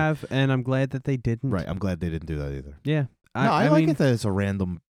could legacy. have, and I'm glad that they didn't. Right. I'm glad they didn't do that either. Yeah. I like mean, it that it's a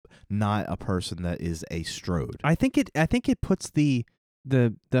random, not a person that is a Strode. I think it puts the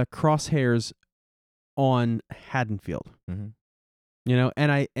crosshairs on Haddonfield. Mm-hmm.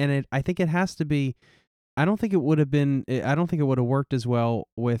 And I think it has to be. I don't think it would have been. I don't think it would have worked as well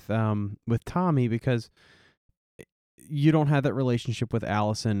with Tommy because you don't have that relationship with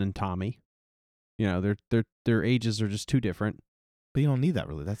Allison and Tommy. Their ages are just too different. But you don't need that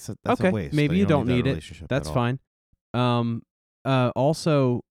really. That's okay. a waste. Maybe you don't that need it. relationship That's at all. fine.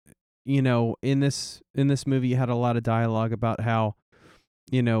 Also, in this movie, you had a lot of dialogue about how,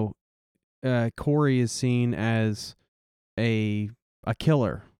 Corey is seen as a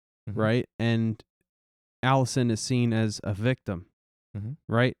killer, Mhm. right? And Allison is seen as a victim, Mhm.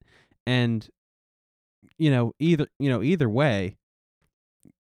 right? And either way,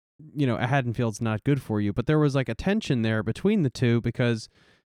 Haddonfield's not good for you. But there was like a tension there between the two because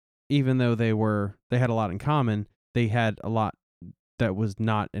even though they had a lot in common, they had a lot that was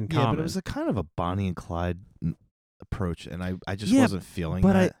not in common. Yeah, but it was a kind of a Bonnie and Clyde approach, and I just Yeah, wasn't feeling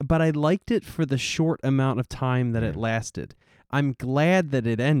but that. I liked it for the short amount of time that it lasted. I'm glad that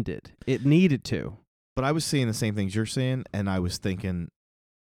it ended. It needed to. But I was seeing the same things you're saying, and I was thinking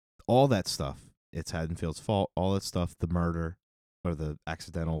all that stuff, it's Haddonfield's fault, all that stuff, the murder or the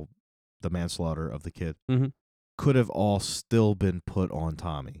manslaughter of the kid, Mhm. could have all still been put on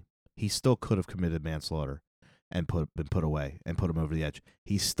Tommy. He still could have committed manslaughter and been put away and put him over the edge.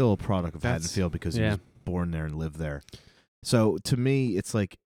 He's still a product of Haddonfield because he was born there and lived there. So to me, it's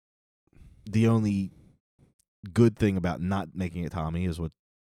like the only good thing about not making it Tommy is what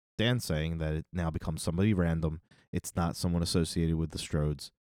Dan's saying, that it now becomes somebody random. It's not someone associated with the Strodes.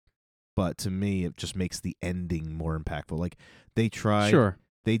 But to me, it just makes the ending more impactful. Like they tried, Sure.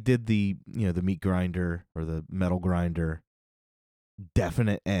 they did the meat grinder or the metal grinder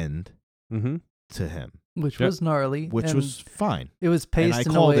definite end Mm-hmm. to him, Which Yep. was gnarly. which and was fine. it was And paced I in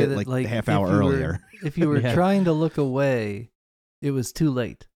a called way it that like a half if hour you were- earlier. if you were Yeah. trying to look away, it was too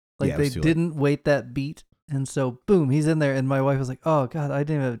late. Like Yeah, it they was too late. didn't wait that beat, and so boom, he's in there, and my wife was like, "Oh God, I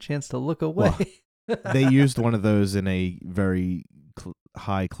didn't have a chance to look away." They used one of those in a very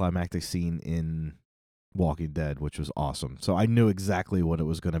high climactic scene in Walking Dead, which was awesome. So I knew exactly what it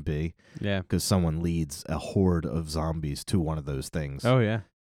was going to be Yeah. because someone leads a horde of zombies to one of those things. Oh yeah.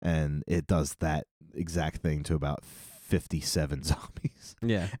 And it does that exact thing to about 57 zombies.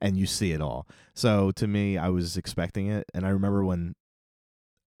 Yeah. And you see it all. So to me, I was expecting it. And I remember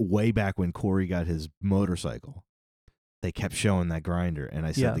way back when Corey got his motorcycle, they kept showing that grinder. And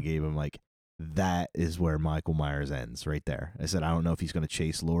I said Yeah. to Gabe, I'm like, that is where Michael Myers ends right there. I said, I don't know if he's going to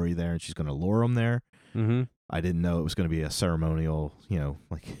chase Laurie there and she's going to lure him there. Mm-hmm. I didn't know it was going to be a ceremonial,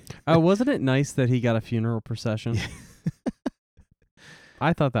 like. Oh, wasn't it nice that he got a funeral procession? Yeah.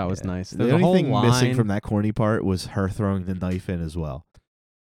 I thought that was Yeah. nice. The There's a only whole thing line. missing from that corny part was her throwing the knife in as well.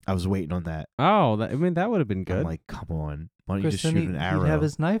 I was waiting on that. Oh, that would have been good. I'm like, come on. Why don't you Chris, just then shoot an arrow? He'd have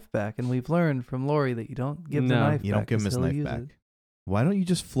his knife back, and we've learned from Laurie that you don't give the No. knife You back. don't give him his 'cause he'll knife use back. it. Why don't you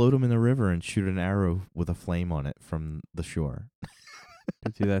just float him in the river and shoot an arrow with a flame on it from the shore?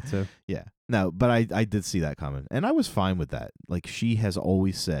 Could do that too. Yeah. No, but I did see that coming. And I was fine with that. Like, she has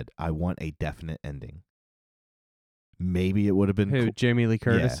always said, I want a definite ending. Maybe it would have been Who? cool. Jamie Lee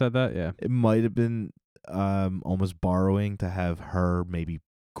Curtis Yeah. said that. Yeah. It might have been almost borrowing to have her maybe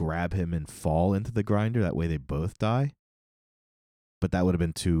grab him and fall into the grinder. That way they both die. But that would have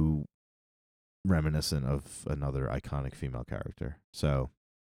been too reminiscent of another iconic female character. So,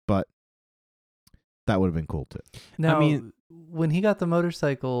 but that would have been cool too. Now, mean, when he got the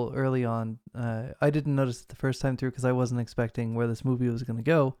motorcycle early on, I didn't notice it the first time through because I wasn't expecting where this movie was going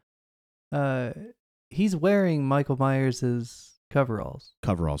to go. He's wearing Michael Myers' coveralls.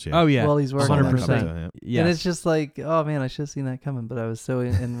 Coveralls, yeah. Oh yeah, While he's working on the 100%. thing. Yes. And it's just like, oh man, I should have seen that coming. But I was so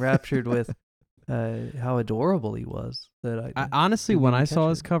enraptured with how adorable he was that I honestly, didn't when even I saw catch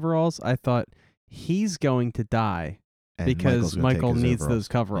his it. coveralls, I thought he's going to die And because Michael's gonna take Michael his needs overalls. those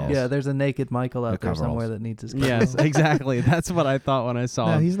coveralls. Yeah, there's a naked Michael out The there somewhere coveralls. that needs his Yes, coveralls. exactly. That's what I thought when I saw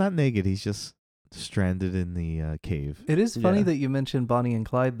No, him. he's not naked. He's just stranded in the cave. It is funny Yeah. that you mentioned Bonnie and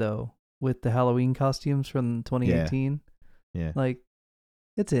Clyde though, with the Halloween costumes from 2018. Yeah. Like,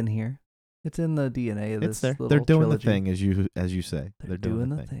 it's in here. It's in the DNA of It's this there. little They're doing trilogy. the thing, as you say. They're doing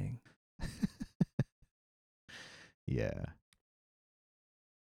the thing. Yeah.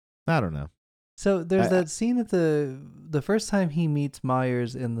 I don't know. So there's I- that scene at the first time he meets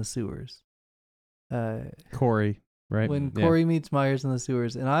Myers in the sewers. Corey, right? When Yeah. Corey meets Myers in the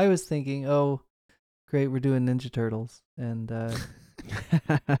sewers, and I was thinking, oh, great, we're doing Ninja Turtles, and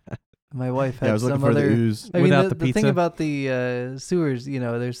my wife had Yeah, I was looking some for other. the ooze. I mean, Without the the thing pizza? about the sewers,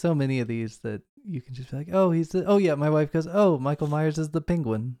 there's so many of these that you can just be like, oh, oh yeah. My wife goes, oh, Michael Myers is the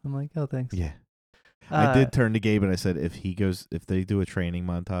penguin. I'm like, oh, thanks. Yeah. I did turn to Gabe and I said, if they do a training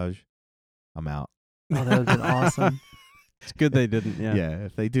montage, I'm out. Oh, that would have been awesome. It's good they didn't. Yeah. Yeah.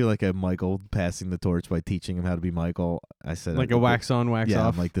 If they do like a Michael passing the torch by teaching him how to be Michael, I said Like a wax on, wax yeah,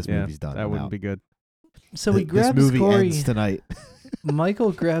 off. I'm like, this Yeah, movie's done. That I'm wouldn't out. be good. So he This grabs movie Corey. ends tonight.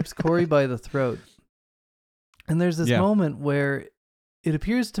 Michael grabs Corey by the throat. And there's this Yeah. moment where it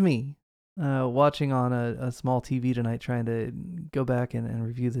appears to me, watching on a small TV tonight, trying to go back and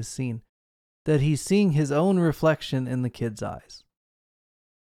review this scene, that he's seeing his own reflection in the kid's eyes.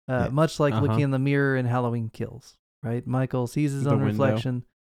 Yeah. Much like Uh-huh. looking in the mirror in Halloween Kills, right? Michael sees his The own window. reflection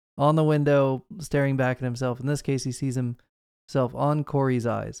on the window, staring back at himself. In this case, he sees himself on Corey's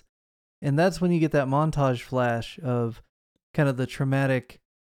eyes. And that's when you get that montage flash of kind of the traumatic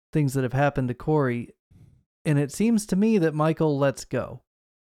things that have happened to Corey. And it seems to me that Michael lets go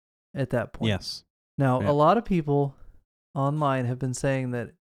at that point. Yes. Now, Yeah. a lot of people online have been saying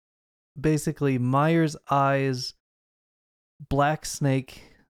that basically Myers' eyes, Black Snake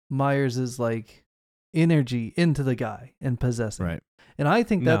Myers' like energy into the guy and possessing. Right. And I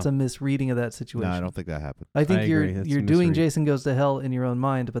think that's No. a misreading of that situation. No, I don't think that happened. I think I you're agree. That's you're a doing misread. Jason Goes to Hell in your own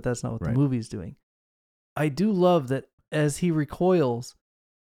mind, but that's not what Right. the movie's doing. I do love that as he recoils,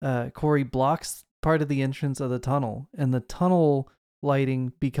 Corey blocks part of the entrance of the tunnel, and the tunnel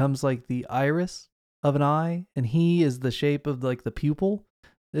lighting becomes like the iris of an eye, and he is the shape of like the pupil.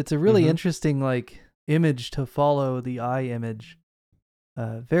 It's a really Mhm. interesting like image to follow the eye image.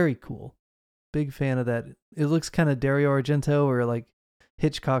 Very cool. Big fan of that. It looks kind of Dario Argento or like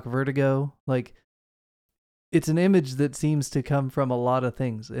Hitchcock Vertigo. Like, it's an image that seems to come from a lot of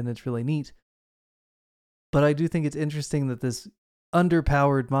things, and it's really neat. But I do think it's interesting that this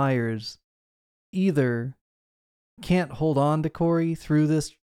underpowered Myers either can't hold on to Corey through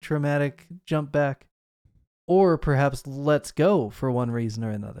this traumatic jump back, or perhaps lets go for one reason or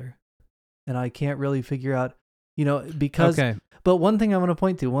another. And I can't really figure out, because Okay. but one thing I want to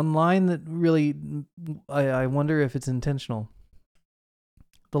point to, one line that really, I wonder if it's intentional.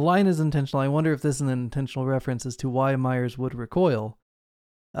 The line is intentional. I wonder if this is an intentional reference as to why Myers would recoil.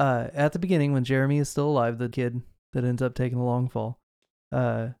 At the beginning, when Jeremy is still alive, the kid that ends up taking the long fall,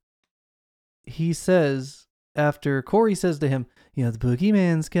 he says, after Corey says to him, the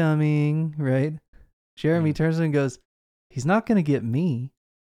boogeyman's coming, right? Jeremy turns to him and goes, he's not going to get me.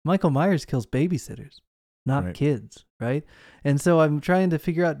 Michael Myers kills babysitters, not Right. kids, right? And so I'm trying to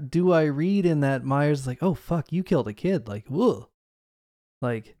figure out, do I read in that Myers like, oh, fuck, you killed a kid. Like, whoa.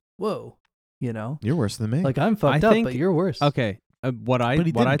 Like, whoa, You're worse than me. Like, I'm fucked I up, think- but you're worse. Okay. What I But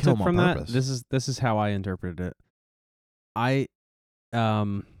he what I didn't kill took him from on that, purpose. this is how I interpreted it.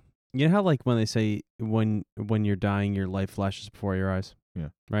 You know how like when they say when you're dying, your life flashes before your eyes. Yeah.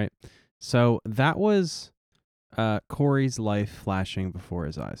 Right. So that was Corey's life flashing before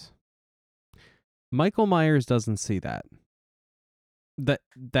his eyes. Michael Myers doesn't see that.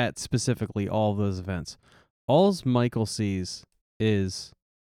 That specifically all of those events. All Michael sees is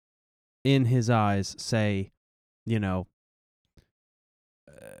in his eyes say,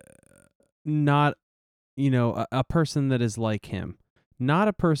 not, a person that is like him, not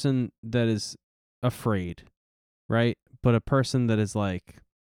a person that is afraid, right? But a person that is like,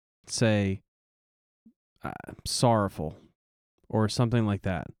 say, sorrowful or something like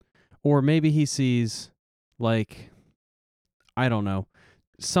that. Or maybe he sees like, I don't know,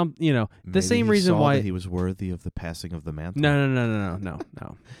 the Maybe same he reason saw why that he was worthy of the passing of the mantle.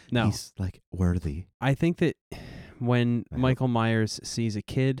 No. He's like worthy. I think that when I hope. Michael Myers sees a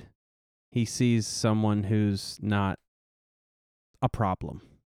kid, he sees someone who's not a problem.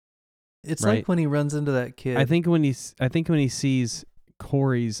 It's Right. like when he runs into that kid. I think when he sees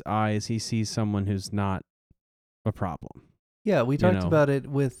Corey's eyes, he sees someone who's not a problem. Yeah, we talked know. about it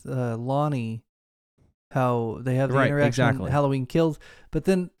with Lonnie, how they have the Right, interaction exactly. in Halloween Kills. But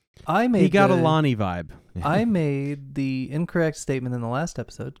then I made He got a the- Lonnie vibe. I made the incorrect statement in the last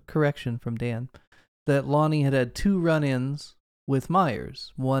episode, correction from Dan, that Lonnie had 2 run-ins with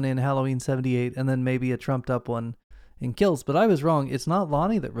Myers, one in Halloween 78 and then maybe a trumped up one in Kills. But I was wrong. It's not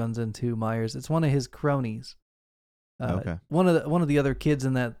Lonnie that runs into Myers. It's one of his cronies. Okay. One of the other kids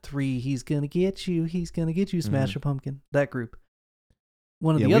in that 3, he's gonna get you, Smash a Pumpkin, that group.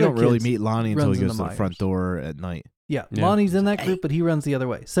 One of Yeah, the we other don't really kids meet Lonnie until runs he goes into to the front Myers. door at night. Yeah, Yeah. Lonnie's in that group, but he runs the other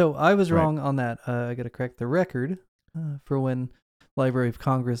way. So I was Right. wrong on that. I got to correct the record for when Library of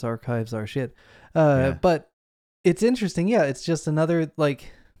Congress archives our shit. Yeah. But it's interesting. Yeah, it's just another,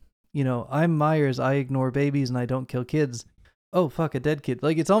 like, I'm Myers. I ignore babies and I don't kill kids. Oh, fuck, a dead kid.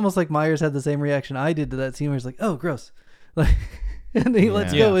 Like, it's almost like Myers had the same reaction I did to that scene where he's like, oh, gross. Like, and he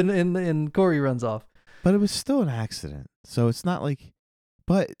lets Yeah. go and Corey runs off. But it was still an accident. So it's not like.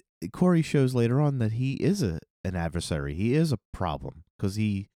 But Corey shows later on that he is an adversary. He is a problem because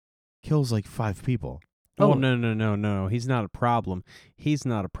he kills like 5 people. Oh, Oh. no. He's not a problem. He's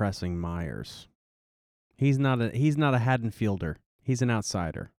not oppressing Myers. He's not a Haddonfielder. He's an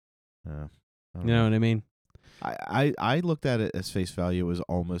outsider. I don't You know what I mean? I looked at it as face value. It was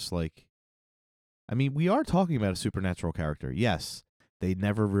almost like, I mean, we are talking about a supernatural character. Yes, they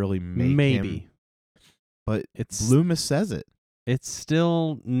never really make Maybe. him, but It's Loomis says it. it's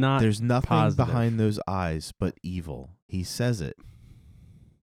still not There's nothing positive. behind those eyes but evil. He says it.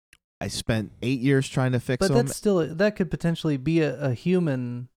 I spent 8 years trying to fix But him. that's still, that could potentially be a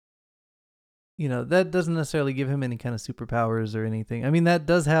human. That doesn't necessarily give him any kind of superpowers or anything. I mean, that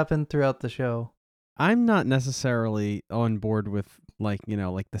does happen throughout the show. I'm not necessarily on board with like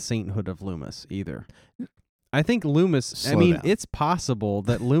the sainthood of Loomis either. I think Loomis, Slow down. it's possible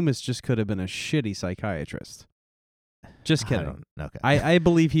that Loomis just could have been a shitty psychiatrist. Just kidding. Okay. I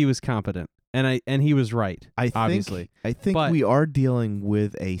believe he was competent and he was right, obviously. I think But- we are dealing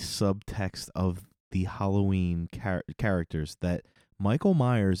with a subtext of the Halloween characters that Michael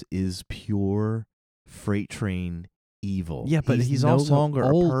Myers is pure freight train evil. Yeah, but he's no also longer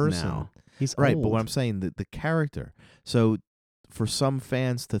old a person. now. He's Right, old. but what I'm saying, the character. So for some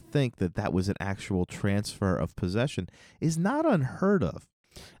fans to think that was an actual transfer of possession is not unheard of.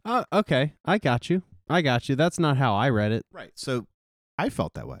 Okay, I got you. That's not how I read it. Right. So I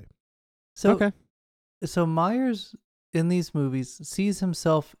felt that way. So, Okay. So Myers in these movies sees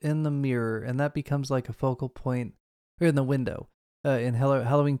himself in the mirror, and that becomes like a focal point, or in the window. In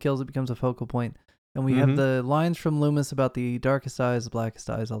Halloween Kills, it becomes a focal point. And we have Mhm. the lines from Loomis about the darkest eyes, the blackest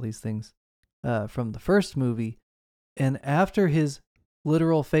eyes, all these things from the first movie. And after his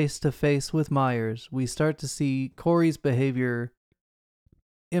literal face-to-face with Myers, we start to see Corey's behavior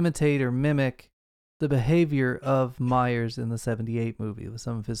imitate or mimic the behavior of Myers in the 78 movie with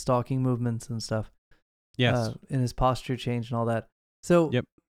some of his stalking movements and stuff. Yes. And his posture change and all that. So Yep.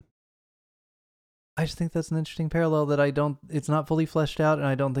 I just think that's an interesting parallel that it's not fully fleshed out, and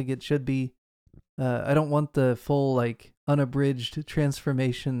I don't think it should be. I don't want the full, like, unabridged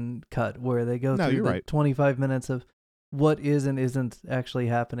transformation cut where they go No, through you're the right. 25 minutes of what is and isn't actually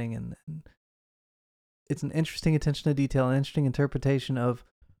happening. And it's an interesting attention to detail, an interesting interpretation of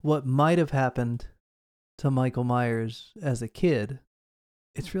what might have happened to Michael Myers as a kid.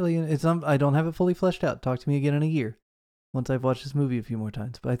 It's really, I don't have it fully fleshed out. Talk to me again in a year once I've watched this movie a few more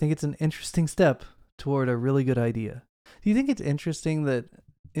times. But I think it's an interesting step toward a really good idea. Do you think it's interesting that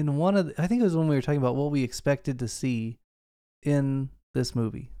in I think it was when we were talking about what we expected to see in this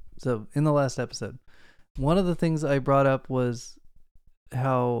movie. So in the last episode, one of the things I brought up was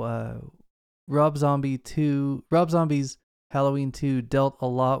how Rob Zombie's Halloween 2 dealt a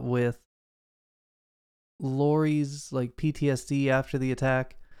lot with Laurie's like PTSD after the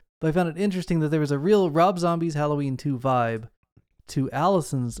attack. But I found it interesting that there was a real Rob Zombie's Halloween 2 vibe to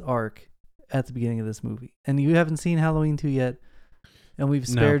Allison's arc at the beginning of this movie. And you haven't seen Halloween 2 yet, and we've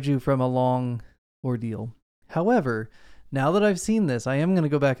spared you from a long ordeal. However, now that I've seen this, I am going to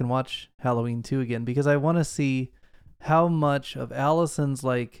go back and watch Halloween 2 again because I want to see how much of Allison's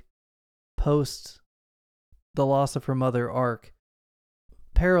like post the loss of her mother arc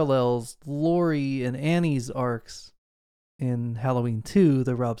parallels Laurie and Annie's arcs in Halloween 2,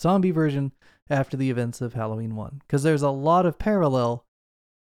 the Rob Zombie version, after the events of Halloween 1. Because there's a lot of parallel.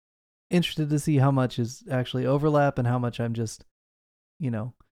 Interested to see how much is actually overlap and how much I'm just,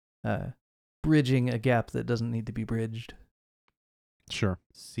 bridging a gap that doesn't need to be bridged. Sure.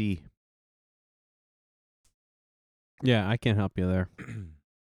 See. Yeah, I can't help you there. You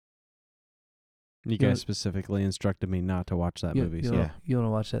You guys know- specifically instructed me not to watch that movie. So. You want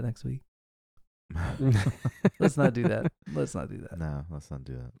to watch that next week? Let's not do that. Let's not do that. No, let's not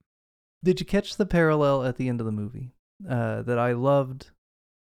do that. Did you catch the parallel at the end of the movie that I loved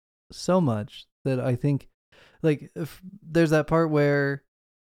so much that I think, like, there's that part where,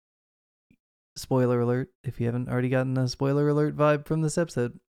 spoiler alert, if you haven't already gotten a spoiler alert vibe from this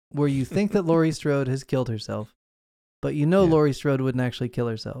episode, where you think that Laurie Strode has killed herself, but you know Yeah. Laurie Strode wouldn't actually kill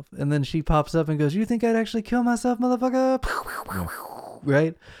herself. And then she pops up and goes, "You think I'd actually kill myself, motherfucker?"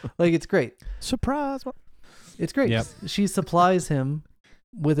 Right? Like, it's great. Surprise! It's great. Yep. She supplies him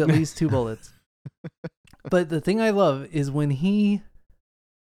with at least 2 bullets. But the thing I love is when he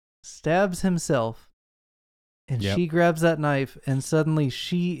stabs himself and Yep. she grabs that knife and suddenly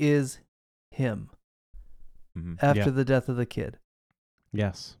she is him Mhm. after Yep. the death of the kid.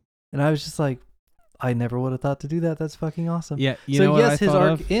 Yes. And I was just like, I never would have thought to do that. That's fucking awesome. Yeah. You So know what yes, I his thought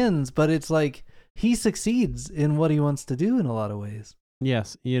arc of? ends, but it's like he succeeds in what he wants to do in a lot of ways.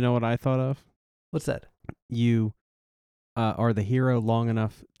 Yes. You know what I thought of? What's that? You are the hero long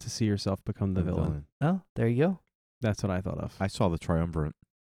enough to see yourself become the villain. Oh, there you That's what I thought of. I saw the triumvirate.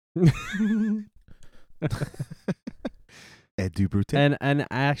 go. Ed Dubrute. And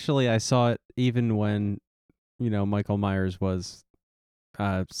actually, I saw it even when, Michael Myers was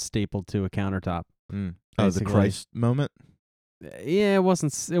stapled to a countertop. Oh, the basically. Christ moment. Yeah, it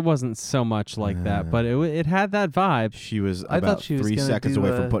wasn't so much like that, but it had that vibe. She was I thought about she was 3 gonna seconds do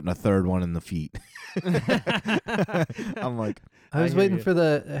away a- from putting a third one in the feet. I'm like, I was hear waiting you. for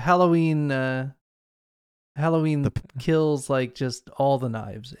the Halloween kills, like, just all the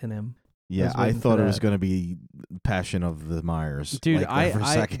knives in him. yeah, was I waiting for thought it was that. going to be Passion of the Myers. Dude, like that for a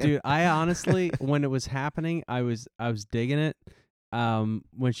second. I honestly, when it was happening, I was digging it.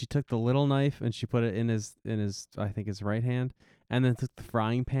 When she took the little knife and she put it in his I think his right hand, and then took the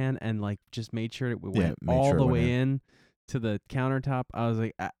frying pan and like just made sure it went made all sure it the went way in to the countertop. I was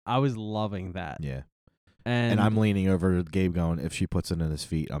like, I was loving that. Yeah. And And I'm leaning over to Gabe going, if she puts it in his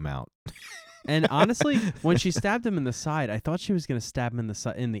feet, I'm out. And honestly, when she stabbed him in the side, I thought she was gonna stab him in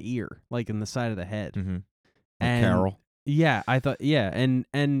the ear, like in the side of the head. Mm-hmm. And Carol. Yeah, I thought and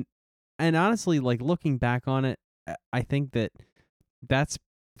honestly, like looking back on it, I think that's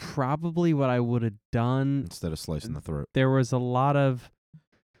probably what I would have done. Instead of slicing the throat. There was a lot of,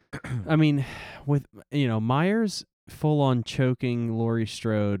 I mean, with Myers full on choking Laurie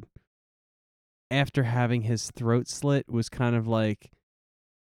Strode after having his throat slit was kind of like,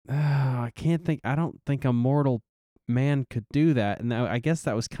 I don't think a mortal man could do that, and I guess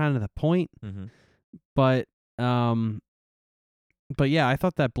that was kind of the point. Mm-hmm. But yeah, I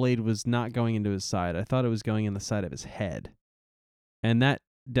thought that blade was not going into his side. I thought it was going in the side of his head. And that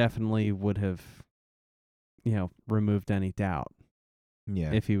definitely would have, removed any doubt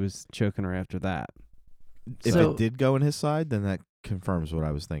Yeah. if he was choking her after that. If So- it did go in his side, then that confirms what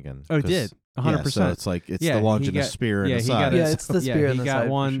I was thinking. Oh, it 'Cause- did. Yeah, 100%. so it's like it's Yeah, the he Longinus got- spear in yeah, the he side. got Yeah, it's the spear in he the got side.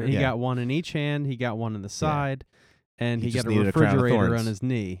 one. For sure. He Yeah. got one in each hand. He got one in the side, and He he got just a needed a crown of refrigerator on thorns. his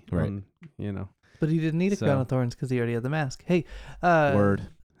knee. Right. But he didn't need a crown So- of thorns because he already had the mask. Hey, Word.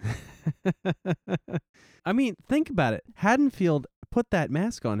 I mean, think about it. Haddonfield put that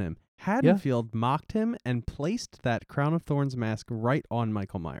mask on him. Haddonfield mocked him and placed that crown of thorns mask right on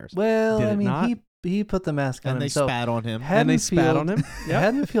Michael Myers. Well, Did I it mean, not? he put the mask on And they himself. spat on him. And they spat on him. Yep.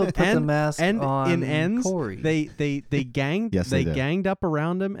 Haddonfield put the And- mask and on in ends, Corey. They ganged. Yes, they did. ganged up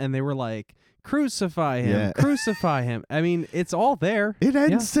around him, and they were like, "Crucify him! Yeah. Crucify him!" I mean, it's all there. It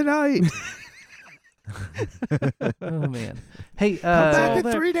ends tonight. Oh man. Hey, back in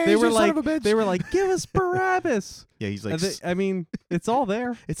there. 3 days, They were you like, son of a bitch. they were like, "Give us Barabbas!" Yeah, he's like, I mean, it's all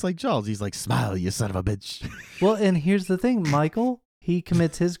there. it's like Jaws. He's like, smile, you son of a bitch. well, and here's the thing, Michael, he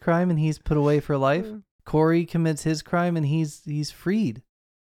commits his crime and he's put away for life. Corey commits his crime and he's freed.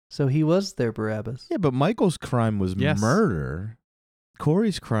 So he was their Barabbas. Yeah, but Michael's crime was Yes. murder.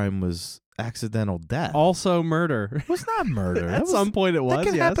 Corey's crime was accidental death. Also, murder. It was not murder. At some point, it was. That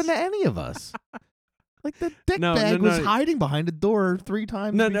could yes. happen to any of us. Like the dick No, bag no, was no. hiding behind a door 3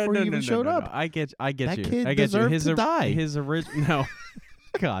 times before he even showed up. I get That you. kid I get you. deserved His to die. His original. No,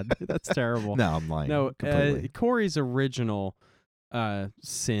 God, that's terrible. No, I'm lying. No, completely. Corey's original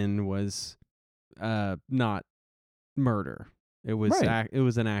sin was not murder. It was Right. it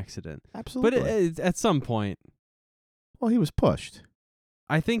was an accident. Absolutely. But at some point, well, he was pushed.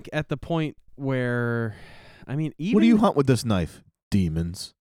 I think at the point where, I mean, even What do you hunt with this knife?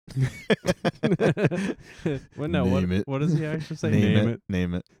 Demons. Well, no, Name it. what does he actually say? Name it.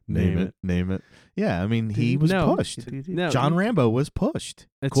 Name it. Name it. Name it. Yeah, I mean, he was No. pushed. No, John Rambo was pushed.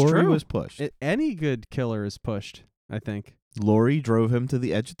 It's Corey true. was pushed. Any good killer is pushed, I think. Laurie drove him to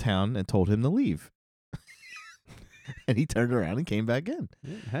the edge of town and told him to leave. And he turned around and came back in.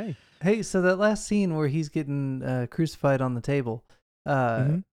 Hey. Hey, so that last scene where he's getting crucified on the table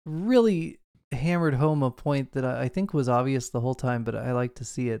Mhm. really hammered home a point that I think was obvious the whole time, but I like to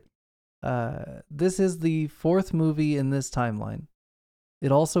see it. This is the 4th movie in this timeline.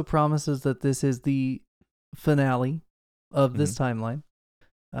 It also promises that this is the finale of this timeline.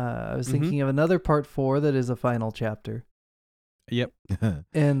 I was thinking of another part 4 that is a final chapter. Yep.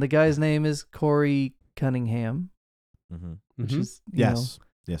 And the guy's name is Corey Cunningham, which is, you know,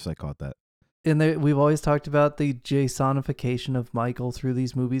 Yes, I caught that. and we've always talked about the Jasonification of Michael through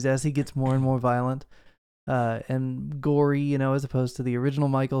these movies as he gets more and more violent and gory, you know, as opposed to the original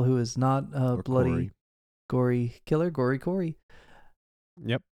Michael, who is not a Or bloody, Corey. gory killer, gory Corey.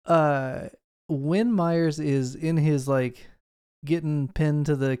 Yep. When Myers is in his, like, getting pinned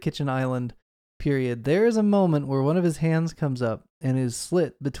to the kitchen island period, there is a moment where one of his hands comes up and is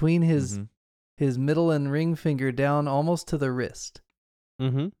slit between his middle and ring finger down almost to the wrist.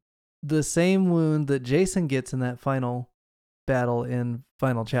 Mm-hmm. The same wound that Jason gets in that final battle in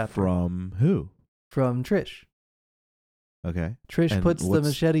final chapter From who? from Trish. Okay. Trish And puts the what's-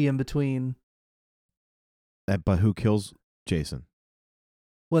 machete in between. But who kills Jason?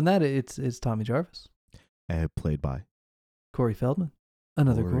 Well, in that it's Tommy Jarvis, Played by Corey Feldman,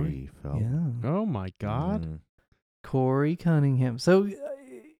 another Corey. Feldman. Yeah, Oh my God. Mm. Corey Cunningham. So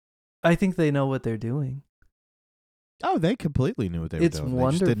I think they know what they're doing. Oh, they completely knew what they were It's doing. They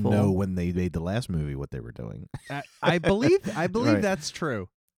just didn't know wonderful. when they made the last movie what they were doing. I believe Right. that's true.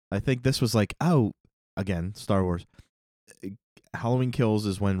 I think this was like, oh, again, Star Wars. Halloween Kills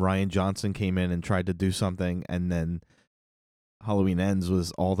is when Rian Johnson came in and tried to do something, and then Halloween Ends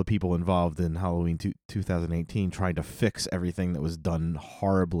was all the people involved in Halloween 2018 trying to fix everything that was done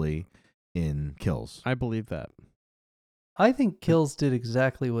horribly in Kills. I believe that. I think Kills did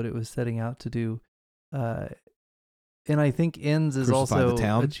exactly what it was setting out to do. And I think Ends is Crucify the also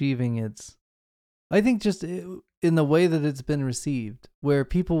town? achieving its. I think just in the way that it's been received, where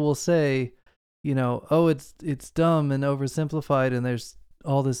people will say, you know, oh, it's dumb and oversimplified, and there's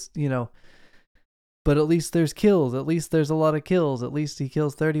all this, you know, but at least there's kills. At least there's a lot of kills. At least he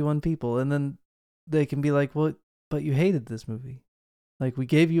kills 31 people, and then they can be like, well, but you hated this movie. Like, we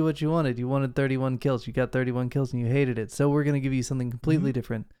gave you what you wanted. You wanted 31 kills. You got 31 kills and you hated it. So we're going to give you something completely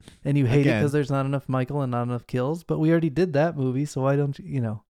different. And you hate it Again. because there's not enough Michael and not enough kills. But we already did that movie. So why don't you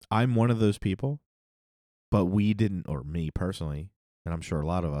know? I'm one of those people, but we didn't, or me personally, and I'm sure a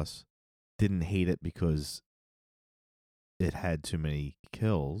lot of us, didn't hate it because it had too many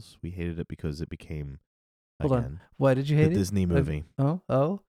kills. We hated it because it became, Hold on. again, Why did you the hate it? Disney movie.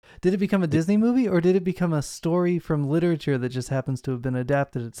 Oh. Did it become a Disney movie, or did it become a story from literature that just happens to have been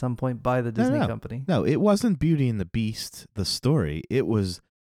adapted at some point by the Disney company? No, it wasn't Beauty and the Beast, the story. It was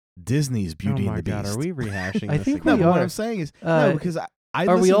Disney's Beauty oh my and the God, Beast. are we rehashing I this think No, again? we but what are. I'm saying is, Uh, no, because I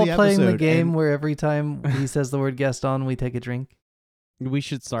Are we listened all to the playing the episode game and where every time he says the word Gaston, we take a drink? We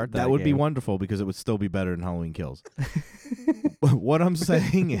should start that. that would be game. wonderful because it would still be better than Halloween Kills. What I'm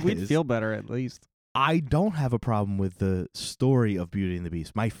saying is, We'd feel better at least. I don't have a problem with the story of Beauty and the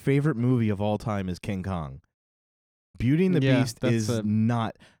Beast. My favorite movie of all time is King Kong. Beauty and the Yeah, Beast that's is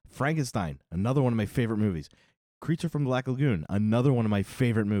not. Frankenstein, another one of my favorite movies. Creature from the Black Lagoon, another one of my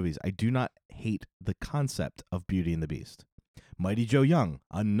favorite movies. I do not hate the concept of Beauty and the Beast. Mighty Joe Young,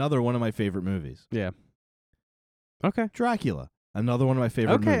 another one of my favorite movies. Yeah. Okay. Dracula, another one of my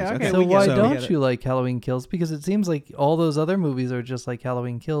favorite Okay, movies. okay. So we get why it, we don't get it. you like Halloween Kills? Because it seems like all those other movies are just like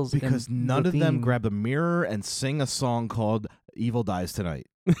Halloween Kills. and Because none the of them theme- grab a mirror and sing a song called Evil Dies Tonight.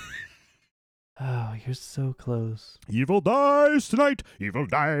 Oh, you're so close. Evil dies tonight. Evil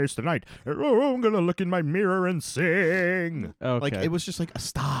dies tonight. Oh, I'm going to look in my mirror and sing. Okay. Like, it was just like,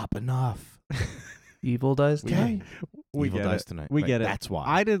 stop, enough. Evil dies We- tonight. we Evil get dies it. tonight. We Right, get it. That's why.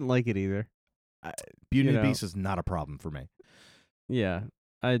 I didn't like it either. Beauty you and the know. Beast is not a problem for me. Yeah.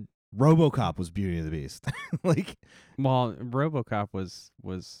 RoboCop was Beauty and the Beast. Like, Well, RoboCop was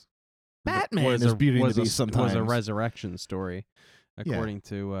Batman was is a, Beauty and was the a, Beast was a sometimes. resurrection story, according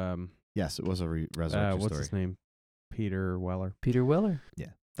to Yes, it was a resurrection what's story. his name, Peter Weller. Peter Weller.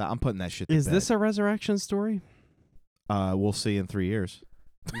 I'm putting that shit to Is bed. this a resurrection story? We'll see in 3 years.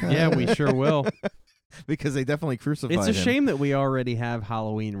 Yeah, we sure will. Because they definitely crucified It's a him. shame that we already have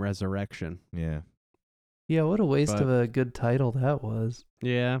Halloween Resurrection. Yeah. Yeah, what a waste But- of a good title that was.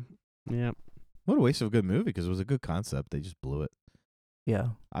 Yeah. Yeah. What a waste of a good movie because it was a good concept. They just blew it. Yeah.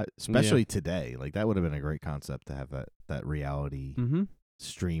 Especially today. Like, that would have been a great concept to have that reality Mm-hmm.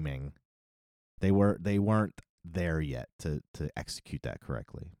 streaming. They weren't there yet to execute that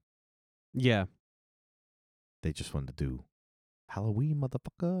correctly. Yeah. They just wanted to do Halloween,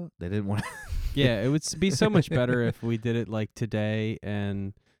 motherfucker. They didn't want to. Yeah, it would be so much better if we did it like today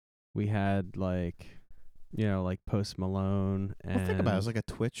and we had like, you know, like Post Malone and Well, think about it. It was like a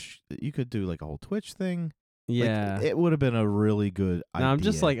Twitch. You could do like a whole Twitch thing. yeah. Like, it would have been a really good idea. No, I'm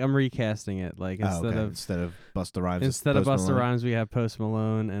just like I'm recasting it. Like instead of Busta Rhymes, it's of Post Busta Malone. Rhymes, we have Post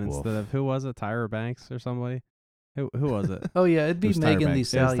Malone, and Woof. instead of who was it, Tyra Banks or somebody? Who was it? Oh yeah, it'd be It was Tyra Megan Thee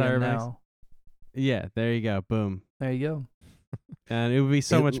Banks. It was Tyra Stallion Banks. now. Yeah, there you go. Boom. There you go. And it would be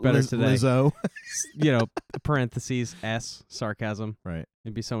so much better today. Lizzo. You know, parentheses S sarcasm. Right.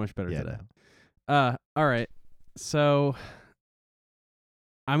 It'd be so much better Yeah, today. no. All right. So,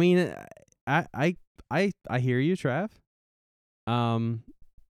 I mean, I hear you, Trav.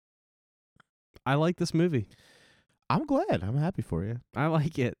 I like this movie. I'm glad. I'm happy for you. I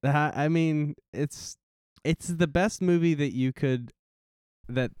like it. I mean, it's the best movie that you could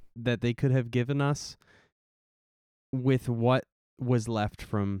that they could have given us with what was left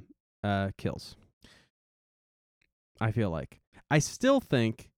from Kills. I feel like I still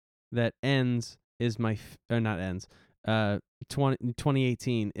think that Ends is my not Ends.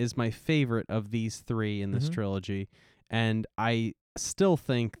 2018 is my favorite of these three in this Mhm. trilogy, and I still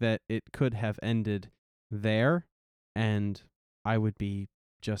think that it could have ended there, and I would be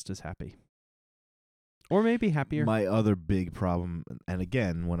just as happy, or maybe happier. My other big problem, and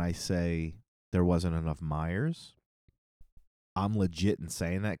again, when I say there wasn't enough Myers, I'm legit in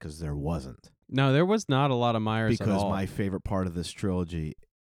saying that because there wasn't. No, there was not a lot of Myers at Because all. my favorite part of this trilogy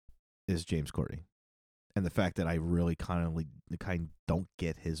is James Courtney, and the fact that I really kind of don't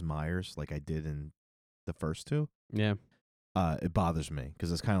get his Myers like I did in the first two. Yeah. It bothers me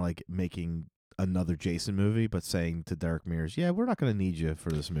because it's kind of like making another Jason movie, but saying to Derek Mears, "Yeah, we're not going to need you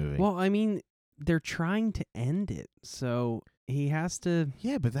for this movie." Well, I mean, they're trying to end it, so he has to.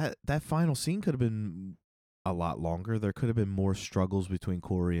 yeah, but that final scene could have been a lot longer. There could have been more struggles between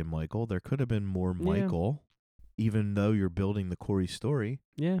Corey and Michael. There could have been more Yeah. Michael, even though you're building the Corey story.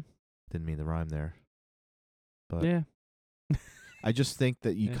 Yeah. Didn't mean to rhyme there. But Yeah. I just think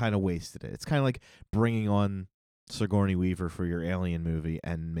that you Yeah. kind of wasted it. It's kind of like bringing on Sigourney Weaver for your Alien movie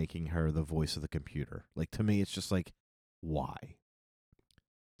and making her the voice of the computer. Like, to me, it's just like, why?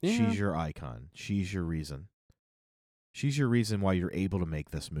 Yeah. She's your icon. She's your reason. She's your reason why you're able to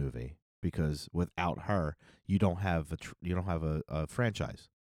make this movie. Because without her, you don't have a franchise.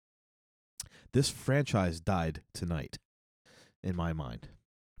 This franchise died tonight, in my mind.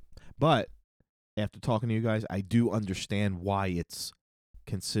 But after talking to you guys, I do understand why it's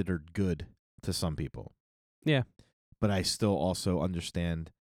considered good to some people. Yeah. But I still also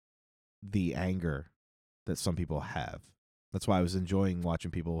understand the anger that some people have. That's why I was enjoying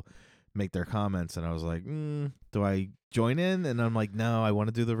watching people make their comments, and I was like, do I join in? And I'm like, no, I want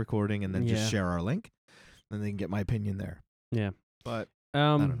to do the recording and then Yeah. just share our link, and then get my opinion there. Yeah. But I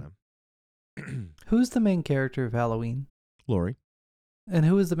don't know. Who's the main character of Halloween? Lori. And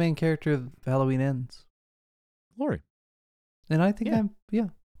who is the main character of Halloween Ends? Lori. And I think Yeah.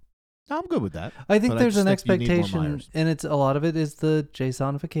 I'm good with that. I think But I there's just an think you need more expectation, Myers. and it's a lot of it is the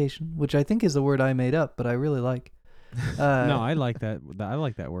Jasonification, which I think is the word I made up, but I really like. No, I like that. I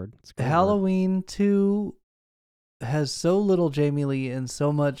like that word. It's a great word. Halloween 2 has so little Jamie Lee and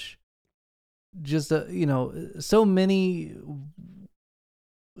so much, just so many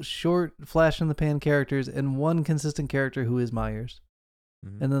short flash in the pan characters and one consistent character who is Myers,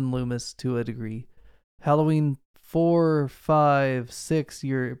 Mhm. and then Loomis to a degree. Halloween 4, 5, 6,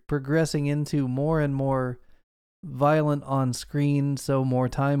 you're progressing into more and more violent on screen, so more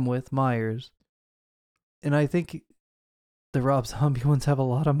time with Myers. And I think the Rob Zombie ones have a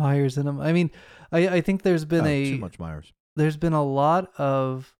lot of Myers in them. I mean, I think there's been too much Myers. there's been a lot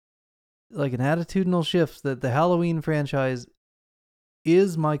of like an attitudinal shift that the Halloween franchise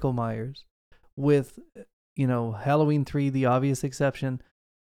is Michael Myers, with Halloween 3 the obvious exception,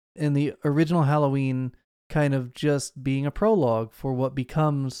 and the original Halloween kind of just being a prologue for what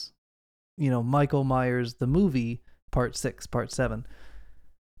becomes Michael Myers the movie, part 6, part 7.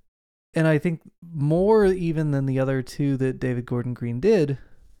 And I think more even than the other two that David Gordon Green did,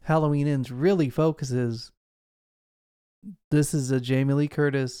 Halloween Ends really focuses, this is a Jamie Lee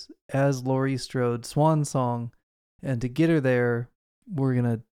Curtis as Laurie Strode swan song, and to get her there, we're going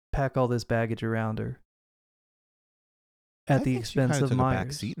to pack all this baggage around her at the expense she of took a back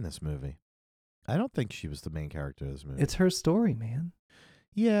Myers. seat in this movie. I don't think she was the main character of this movie. It's her story, man.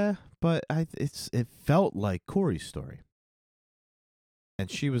 Yeah, but it felt like Corey's story.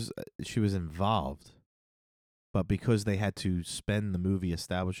 and she was involved, but because they had to spend the movie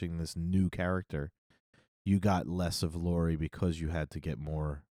establishing this new character, you got less of Laurie because you had to get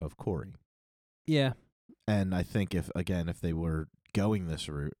more of Corey. Yeah. And I think if they were going this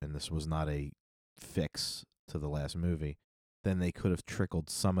route and this was not a fix to the last movie, then they could have trickled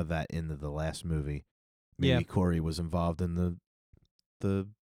some of that into the last movie. Maybe Corey was involved in the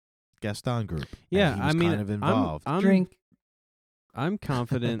Gaston group. Yeah, and he was kind of involved. I'm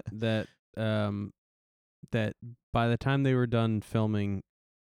confident that that by the time they were done filming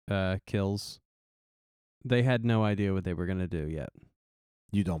Kills, they had no idea what they were going to do yet.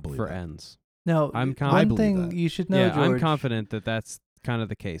 You don't believe for that? Ends. No, I one believe thing that. you should know, Yeah, George. I'm confident that that's kind of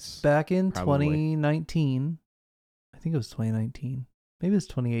the case. Back in Probably. 2019, I think it was 2019. Maybe it was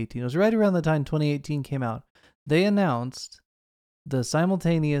 2018. It was right around the time 2018 came out. They announced the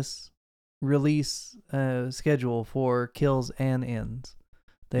simultaneous release schedule for Kills and Ends.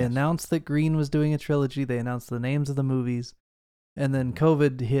 They announced that Green was doing a trilogy. They announced the names of the movies. And then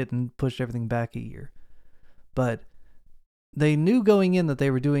COVID hit and pushed everything back a year. But they knew going in that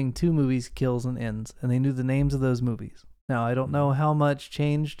they were doing 2 movies, Kills and Ends, and they knew the names of those movies. Now, I don't know how much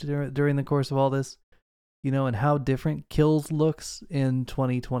changed during the course of all this, and how different Kills looks in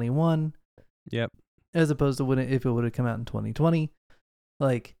 2021. Yep. As opposed to if it would have come out in 2020.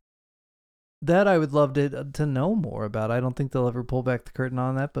 Like, that I would love to know more about. I don't think they'll ever pull back the curtain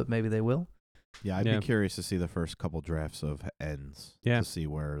on that, but maybe they will. Yeah, I'd be curious to see the first couple drafts of Ends to see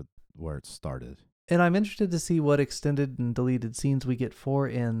where it started. And I'm interested to see what extended and deleted scenes we get for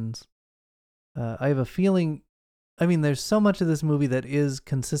Ends. I have a feeling, there's so much of this movie that is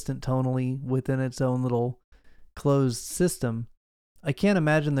consistent tonally within its own little closed system. I can't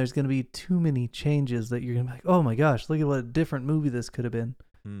imagine there's going to be too many changes that you're going to be like, oh my gosh, look at what a different movie this could have been.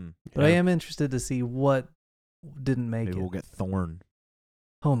 But I am interested to see what didn't make it. Maybe we'll get Thorn.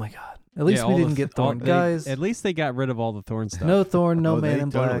 Oh my god. At least we didn't get Thorn. Guys. At least they got rid of all the Thorn stuff. No Thorn, no Man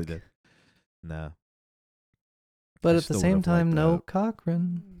in totally Black. Did. No. But at the same time, no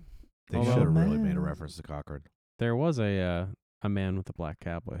Cochran. They should have really made a reference to Cochran. There was a man with a black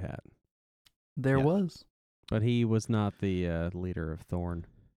cowboy hat. There was. But he was not the leader of Thorn.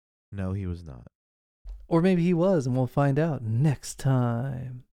 No, he was not. Or maybe he was, and we'll find out next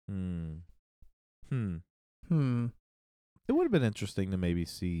time. It would have been interesting to maybe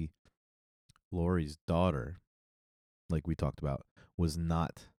see Laurie's daughter, like we talked about, was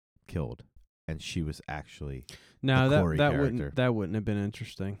not killed, and she was actually the Corey character. That wouldn't have been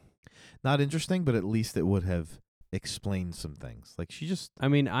interesting. Not interesting, but at least it would have explained some things. Like she just.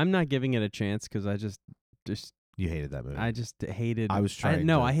 I'm not giving it a chance because I just. You hated that movie. I just hated. I was trying.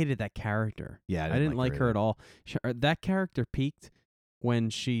 I hated that character. Yeah, I didn't like her at all. That character peaked when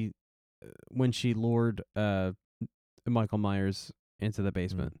she lured Michael Myers into the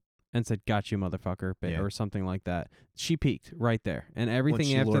basement and said, "Got you, motherfucker," or something like that. She peaked right there, and everything when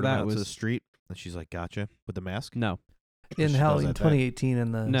she after lured him that out was to the street, and she's like, "Gotcha," with the mask. No, in Halloween 2018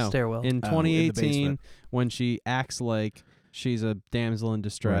 in the stairwell. In 2018, when she acts like she's a damsel in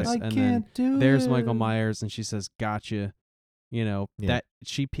distress, I and can't then do there's it. Michael Myers, and she says, "Gotcha," that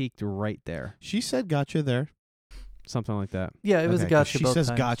she peaked right there. She said, "Gotcha" there. Something like that. Yeah, it was a gotcha. She both says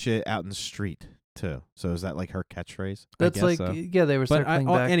times. "Gotcha" out in the street too. So is that like her catchphrase? That's like so. They were circling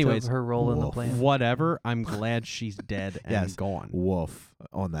back anyways, to her role in the plan. Whatever. I'm glad she's dead and gone. Woof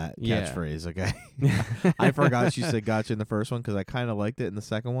on that catchphrase. Okay, I forgot she said "gotcha" in the first one because I kind of liked it in the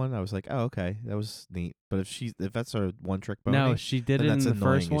second one. I was like, oh, okay, that was neat. But if that's her one trick pony, no, she did it in the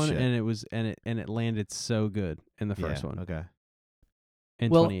first annoying as one, shit. and it was and it landed so good in the first one. Okay. In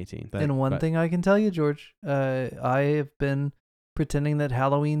 2018. And one thing I can tell you, George, I have been pretending that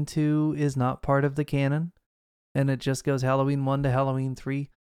Halloween 2 is not part of the canon, and it just goes Halloween 1 to Halloween 3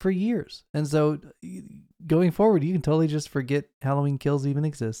 for years. And so going forward, you can totally just forget Halloween Kills even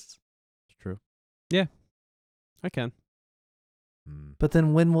exists. It's true. Yeah, I can. But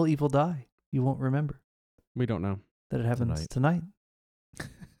then when will evil die? You won't remember. We don't know. That it happens tonight.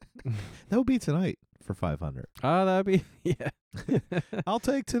 That would be tonight for 500. Oh, that would be, yeah. I'll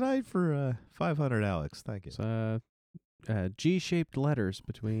take tonight for 500, Alex. Thank you. So, G-shaped letters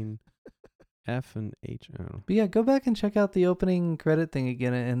between F and H. I don't know. But yeah, go back and check out the opening credit thing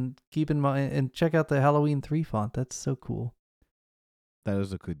again, and keep in mind and check out the Halloween 3 font. That's so cool. That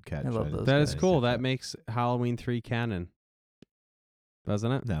is a good catch. I love those. That is cool. That makes Halloween 3 canon,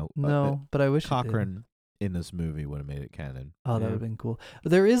 doesn't it? No, but I wish Cochran in this movie would have made it canon. Oh, that would have been cool.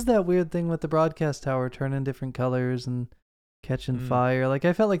 But there is that weird thing with the broadcast tower turning different colors and catching fire. Like,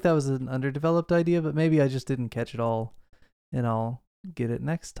 I felt like that was an underdeveloped idea, but maybe I just didn't catch it all, and I'll get it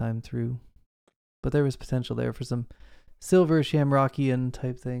next time through. But there was potential there for some silver Shamrockian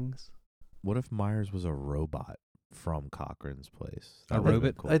type things. What if Myers was a robot from Cochrane's place? A That would've been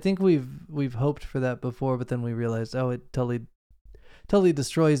robot? cool. I think we've hoped for that before, but then we realized, it totally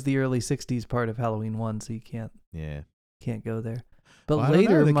destroys the early '60s part of Halloween 1, so you can't Yeah. go there. But Well, I don't know.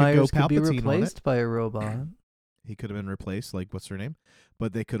 later, They could go Myers could be Palpatine on replaced by a robot. He could have been replaced, like, what's her name?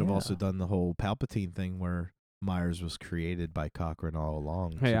 But they could have also Yeah. done the whole Palpatine thing where Myers was created by Cochrane all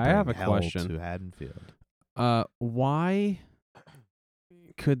along. Hey, to I have bring a hell question. to Haddonfield. Why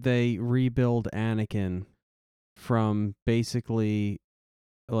could they rebuild Anakin from basically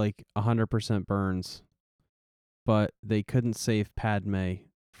like 100% burns, but they couldn't save Padme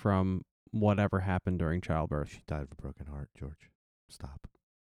from whatever happened during childbirth? She died of a broken heart, George. Stop.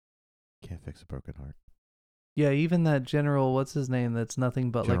 Can't fix a broken heart. Yeah, even that general, what's his name? That's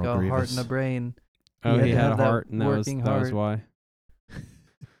nothing but General like a heart Grievous. and a brain. Oh, had he to had a have that heart, and that was working why.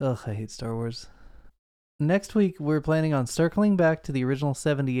 Ugh, I hate Star Wars. Next week, we're planning on circling back to the original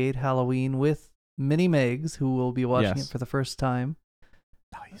 '78 Halloween with Mini Megs, who will be watching Yes. it for the first time.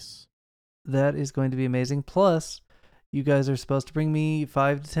 Nice. That is going to be amazing. Plus, you guys are supposed to bring me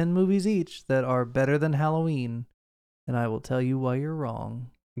 5 to 10 movies each that are better than Halloween, and I will tell you why you're wrong.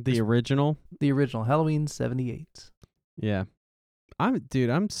 The original? The original Halloween '78. Yeah.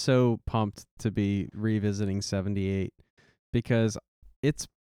 I'm so pumped to be revisiting 78 because it's,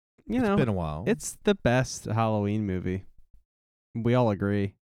 It's been a while. it's the best Halloween movie. We all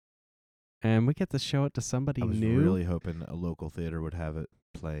agree. And we get to show it to somebody I was new. really hoping a local theater would have it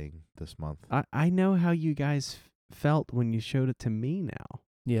playing this month. I know how you guys felt when you showed it to me now.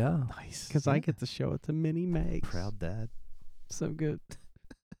 Yeah. Nice. Because I get to show it to Minnie Megs. Proud dad. So good.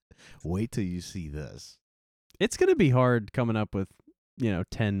 Wait till you see this. It's going to be hard coming up with,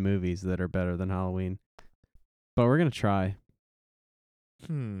 10 movies that are better than Halloween. But we're going to try.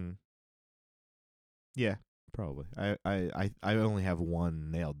 Yeah, probably. I only have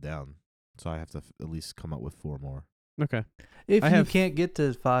one nailed down, so I have to at least come up with 4 more. Okay. If I you have- can't get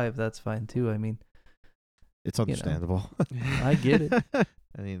to 5, that's fine too. I mean, It's understandable. I get it.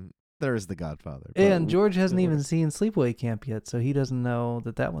 I mean, there is The Godfather. but And George hasn't it even works. seen Sleepaway Camp yet, so he doesn't know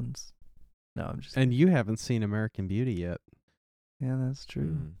that one's. No, I'm just. And you haven't seen American Beauty yet. Yeah, that's true.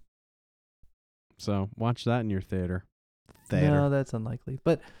 Mm. So watch that in your theater. Theater. No, that's unlikely.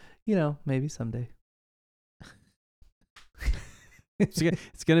 But, maybe someday.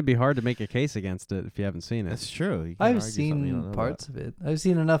 It's going to be hard to make a case against it if you haven't seen it. That's true. You can't I've argue something you don't seen know parts of it. I've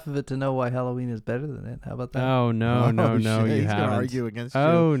seen enough of it to know why Halloween is better than it. How about that? Oh, no, about. no, Oh, no, shit, you he's gonna haven't. argue against you.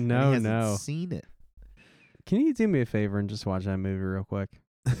 Oh, and he no, hasn't no. seen it. Can you do me a favor and just watch that movie real quick?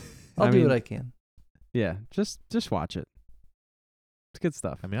 I'll do what I can. Yeah, just watch it. It's good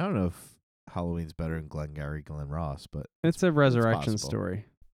stuff. I mean, I don't know if Halloween's better than Glengarry Glen Ross, but It's a resurrection possible. story.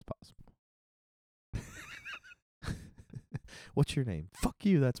 it's possible. What's your name? Fuck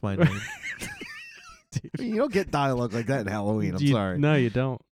you, that's my name. You don't get dialogue like that in Halloween. I'm sorry. No, you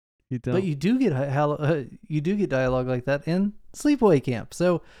don't. You don't. But you do get you do get dialogue like that in Sleepaway Camp.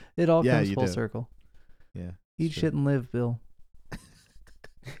 So it all Yeah, comes you full do. circle. Yeah. Eat sure. shit and live, Bill.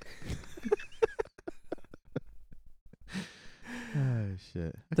 Oh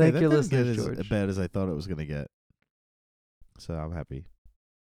shit. Thank that you, didn't get listeners, as George. bad as I thought it was gonna get. So I'm happy.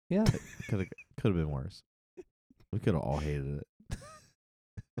 Yeah. Could have been worse. We could have all hated it.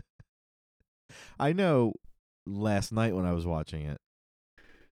 I know last night when I was watching it,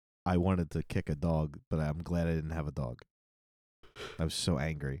 I wanted to kick a dog, but I'm glad I didn't have a dog. I was so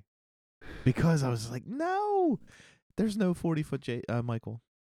angry. Because I was like, no, there's no 40-foot Michael.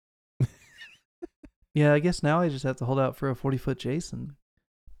 Yeah, I guess now I just have to hold out for a 40-foot Jason.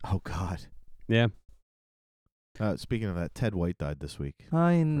 Oh, God. yeah. Speaking of that, Ted White died this week.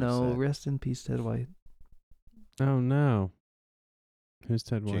 I know. sec. Rest in peace, Ted White. Oh no. Who's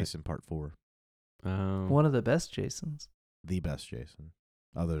Ted White? Jason Part 4. Oh. One of the best Jasons. The best Jason,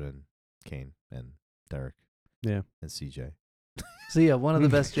 other than Kane and Derek Yeah. and CJ. So yeah, one of the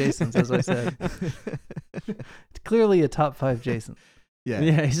best Jasons, as I said. Clearly a top 5 Jason. Yeah.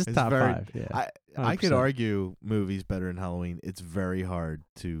 Yeah, he's just It's top very- 5. Yeah. I could 100%. argue movies better than Halloween. It's very hard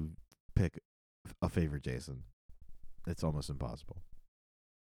to pick a favorite Jason. It's almost impossible.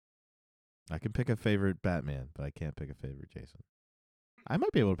 I can pick a favorite Batman, but I can't pick a favorite Jason. I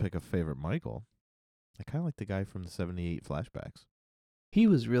might be able to pick a favorite Michael. I kind of like the guy from the 78 flashbacks. He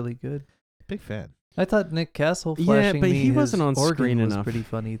was really good. Big fan. I thought Nick Castle Yeah, flashing but me he his wasn't on organ screen was enough. pretty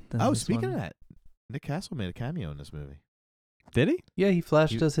funny. than Oh, this speaking one. of that, Nick Castle made a cameo in this movie. Did he? Yeah, he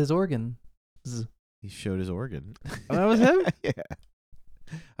flashed You- us his organ. He showed his organ. Oh, that was him? Yeah.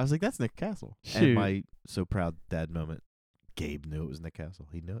 I was like, that's Nick Castle. Shoot. And my so proud dad moment, Gabe knew it was Nick Castle.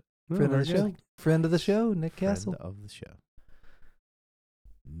 He knew it. Friend of the very show. good. Friend of the show, Nick Friend Castle. of the show.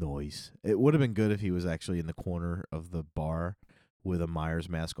 Noise. It would have been good if he was actually in the corner of the bar with a Myers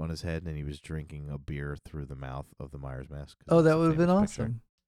mask on his head and he was drinking a beer through the mouth of the Myers mask. 'cause Oh, that's that a would have been famous picture. awesome.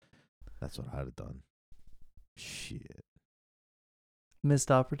 That's what I'd have done. Shit.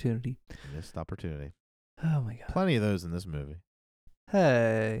 Missed opportunity. Missed opportunity. Oh my god. Plenty of those in this movie.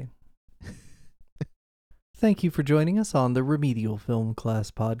 Hey. Thank you for joining us on the Remedial Film Class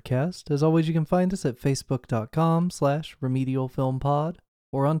Podcast. As always, you can find us at facebook.com/remedialfilmpod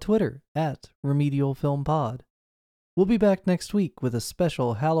or on Twitter @remedialfilmpod. We'll be back next week with a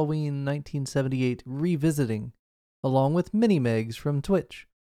special Halloween 1978 revisiting, along with Mini Megs from Twitch.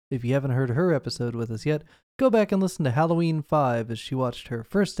 If you haven't heard her episode with us yet, go back and listen to Halloween 5 as she watched her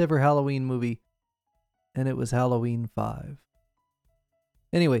first ever Halloween movie, and it was Halloween 5.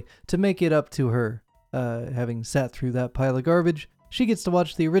 Anyway, to make it up to her, having sat through that pile of garbage, she gets to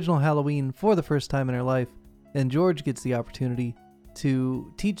watch the original Halloween for the first time in her life, and George gets the opportunity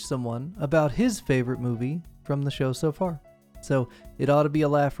to teach someone about his favorite movie from the show so far. So it ought to be a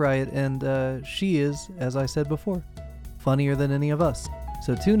laugh riot, and she is, as I said before, funnier than any of us.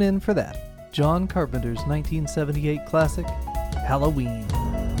 So tune in for that. John Carpenter's 1978 classic, Halloween.